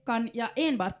det kan jag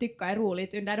enbart tycka är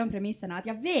roligt under de premisserna att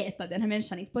jag vet att den här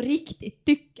människan inte på riktigt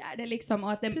tycker det liksom,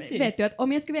 och att den vet ju att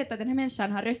om jag skulle veta att den här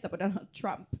människan har röstat på Donald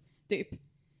Trump typ,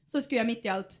 så skulle jag mitt i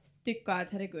allt tycka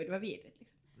att herregud vad vidrigt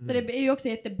liksom. Så det är ju också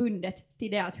jättebundet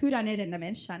till det att hur är den där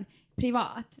människan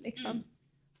privat liksom.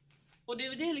 Och det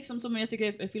är det liksom som jag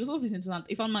tycker är filosofiskt intressant,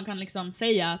 ifall man kan liksom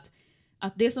säga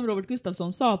att det som Robert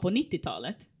Gustafsson sa på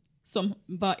 90-talet som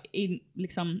var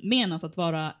liksom menat att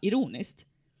vara ironiskt,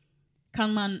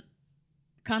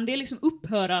 kan det liksom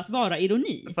upphöra att vara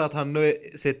ironi? För att han nu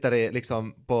sitter i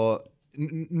liksom på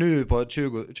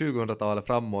 2000-talet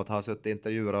framåt, har suttit i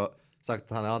intervjuer och sagt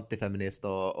att han är antifeminist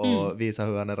och visar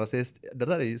hur han är rasist. Det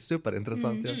där är ju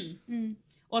superintressant.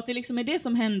 Och att det liksom är det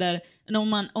som händer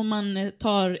om man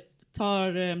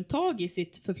tar tag i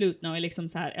sitt förflutna och är liksom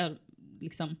så här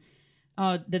liksom,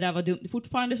 ja, det där var dumt.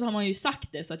 Fortfarande så har man ju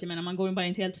sagt det, så att jag menar, man går ju bara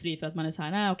inte helt fri för att man är så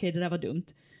här, nej okej, det där var dumt.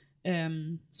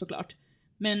 Såklart.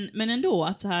 Men ändå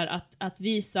att så här att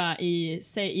visa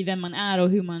i vem man är och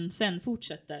hur man sen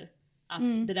fortsätter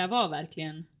att det där var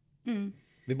verkligen.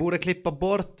 Vi borde klippa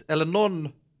bort, eller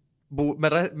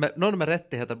någon med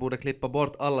rättigheter borde klippa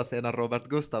bort alla scener Robert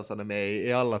Gustafsson är med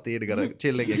i alla tidigare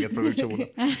Killinggänget-produktioner.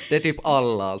 Det är typ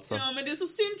alla alltså. Ja, men det är så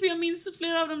synd, för jag minns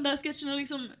flera av de där sketcherna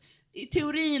liksom. I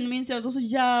teorin minns jag att det var så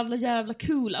jävla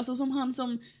cool. Alltså som han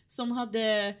som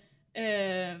hade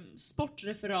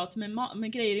sportreferat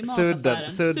med grejer i mataffären.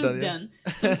 Sudden.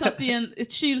 Ja. Som satt i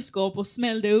ett kylskåp och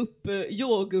smällde upp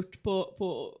yoghurt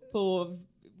på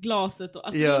glaset. Och,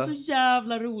 alltså det var så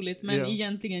jävla roligt, men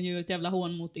egentligen ju ett jävla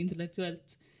hån mot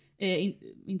intellektuellt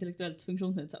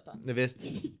funktionsnedsatta. Det visst.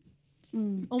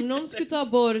 Om någon skulle ta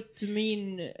bort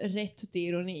min rätt till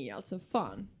ironi, alltså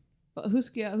fan. Hur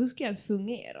ska jag ens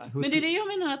fungera? Men det är det jag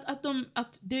menar,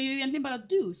 att det är ju egentligen bara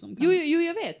du som kan. Jo,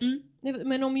 jag vet.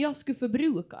 Men om jag skulle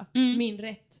förbruka min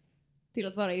rätt till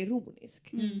att vara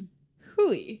ironisk.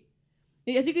 Hui.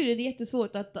 Jag tycker det är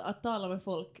jättesvårt att tala med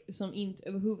folk som inte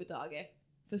överhuvudtaget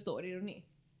förstår ironi.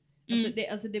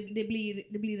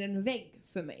 Det blir en vägg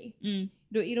för mig.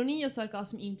 Då ironi och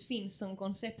sarkasm inte finns som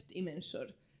koncept i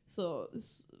människor, så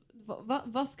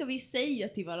vad ska vi säga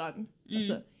till varandra?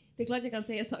 Alltså, det är klart jag kan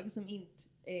säga saker som inte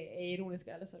är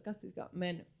ironiska eller sarkastiska,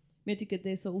 men jag tycker att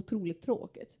det är så otroligt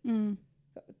tråkigt.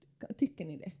 Tycker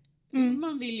ni det?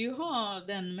 Man vill ju ha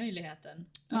den möjligheten.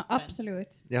 Ja,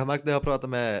 absolut. Jag har märkt när jag pratar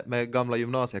med gamla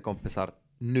gymnasiekompisar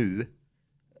nu.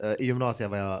 I gymnasiet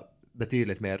var jag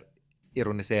betydligt mer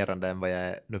ironiserande än vad jag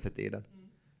är nu för tiden.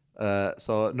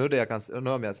 Så nu, nu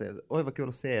om jag säger oj vad kul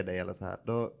att se dig eller så här,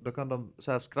 då kan de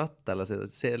så här skratta eller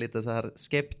se lite så här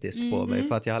skeptiskt på mig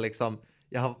för att jag har liksom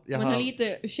man har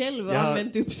lite själv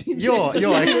använt upp sin ja,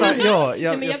 exakt.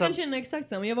 Men jag kan känna exakt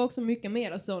samma. Jag var också mycket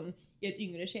mer sån i ett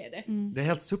yngre skede. Det är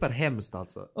helt superhemskt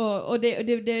alltså. Och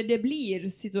det blir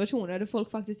situationer där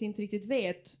folk faktiskt inte riktigt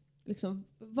vet liksom,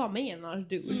 vad menar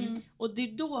du? Och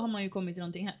då har man ju kommit till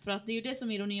någonting här. För att det är ju det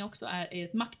som ironi också är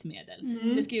ett maktmedel.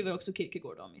 Det skriver också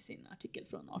Kierkegaard om i sin artikel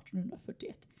från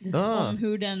 1841. Om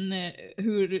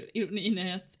hur ironin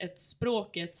är ett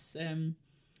språkets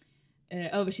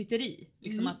översitteri.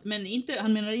 Liksom men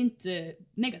han menar inte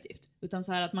negativt. Utan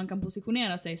så här att man kan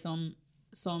positionera sig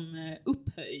som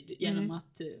upphöjd genom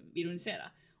att ironisera.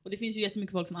 Och det finns ju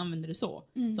jättemycket folk som använder det så.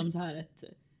 Som så här ett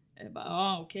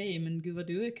okej, men gud vad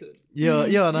du är kul.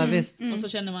 Ja, nej visst. Och så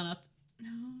känner man att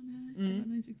nej, det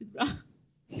var inte riktigt bra.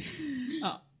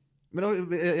 Ja. Men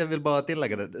jag vill bara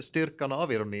tillägga det, styrkan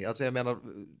av ironi. Alltså jag menar,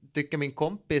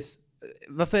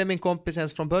 varför är min kompis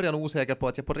ens från början osäker på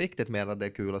att jag på riktigt menar att det är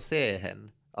kul att se henne?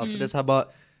 Alltså det är så här bara,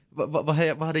 vad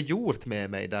har det gjort med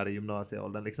mig där i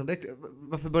gymnasieåldern? Liksom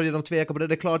varför börjar de tveka på det?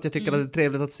 Det är klart jag tycker att det är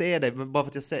trevligt att se dig, men bara för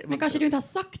att jag säger... Men kanske du inte har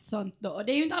sagt sånt då?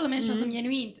 Det är ju inte alla människor som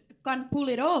genuint kan pull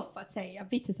it off att säga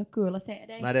vits är så kul att se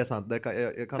dig. Nej, det är sant. Jag kan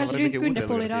kanske du inte kunde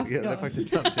pull it off då. Det är faktiskt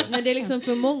sant. Ja. Men det är liksom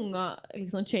för många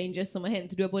liksom, changes som har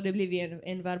hänt. Du har både blivit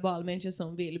en verbal människa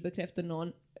som vill bekräfta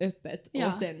någon öppet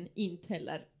och sen inte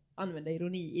heller använda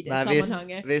ironi i det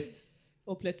sammanhanget. Visst.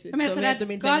 Och plötsligt men så vet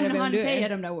de inte kan han säga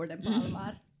de där orden på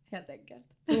allvar, helt enkelt.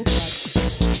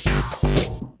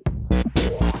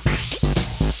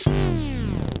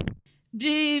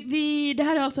 Det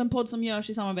här är alltså en podd som görs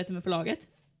i samarbete med förlaget.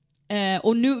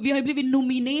 Och nu, vi har ju blivit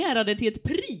nominerade till ett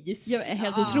pris. Det är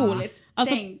helt otroligt.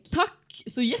 Alltså, tack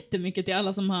så jättemycket till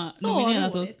alla som har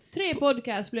nominerat oss. 3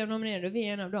 podcasts blev nominerade och vi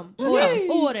är en av dem.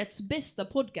 Årets bästa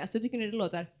podcast. Jag tycker ni det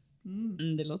låter?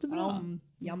 Det låter bra.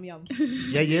 Jam.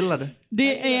 Jag gillar det.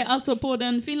 Det är alltså på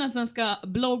den finlandssvenska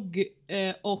blogg-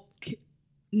 och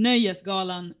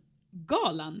nöjesgalan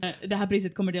det här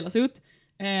priset kommer delas ut.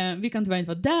 Vi kan tyvärr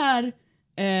inte vara där,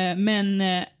 men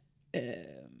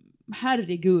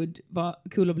herregud vad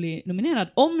kul att bli nominerad.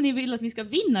 Om ni vill att vi ska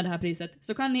vinna det här priset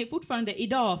så kan ni fortfarande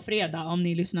idag, fredag, om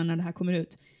ni lyssnar när det här kommer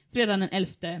ut, fredag den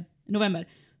 11 november,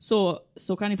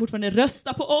 så kan ni fortfarande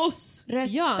rösta på oss.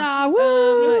 Rösta!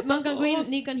 Man kan gå in,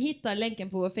 ni kan hitta länken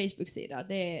på vår Facebook-sida.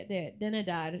 Den är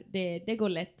där. Det går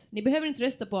lätt. Ni behöver inte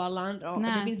rösta på alla andra. Och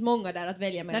det finns många där att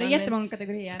välja mellan. Det är jättemånga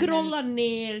kategorier. Scrolla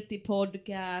ner till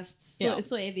podcast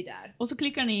så är vi där. Och så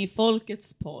klickar ni i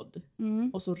Folkets podd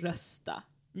och så rösta.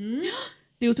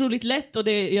 Det är otroligt lätt och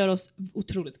det gör oss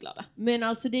otroligt glada. Men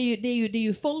alltså det är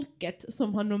ju folket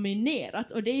som har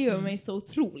nominerat och det gör mig så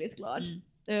otroligt glad.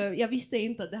 Jag visste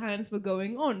inte att det här ens var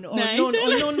going on. Och någon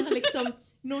har liksom,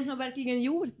 någon har verkligen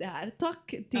gjort det här.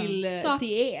 Tack till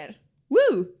er.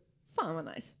 Woo! Fan vad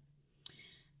nice.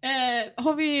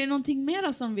 Har vi någonting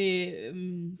mera som vi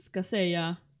ska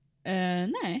säga?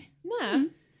 Nej.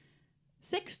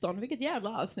 16, vilket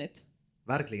jävla avsnitt.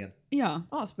 Verkligen. Ja.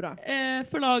 Asbra.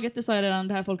 Förlaget, det sa jag redan,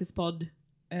 det här Folkets podd.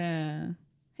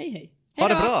 Hej. Ha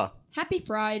det bra! Happy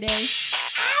Friday!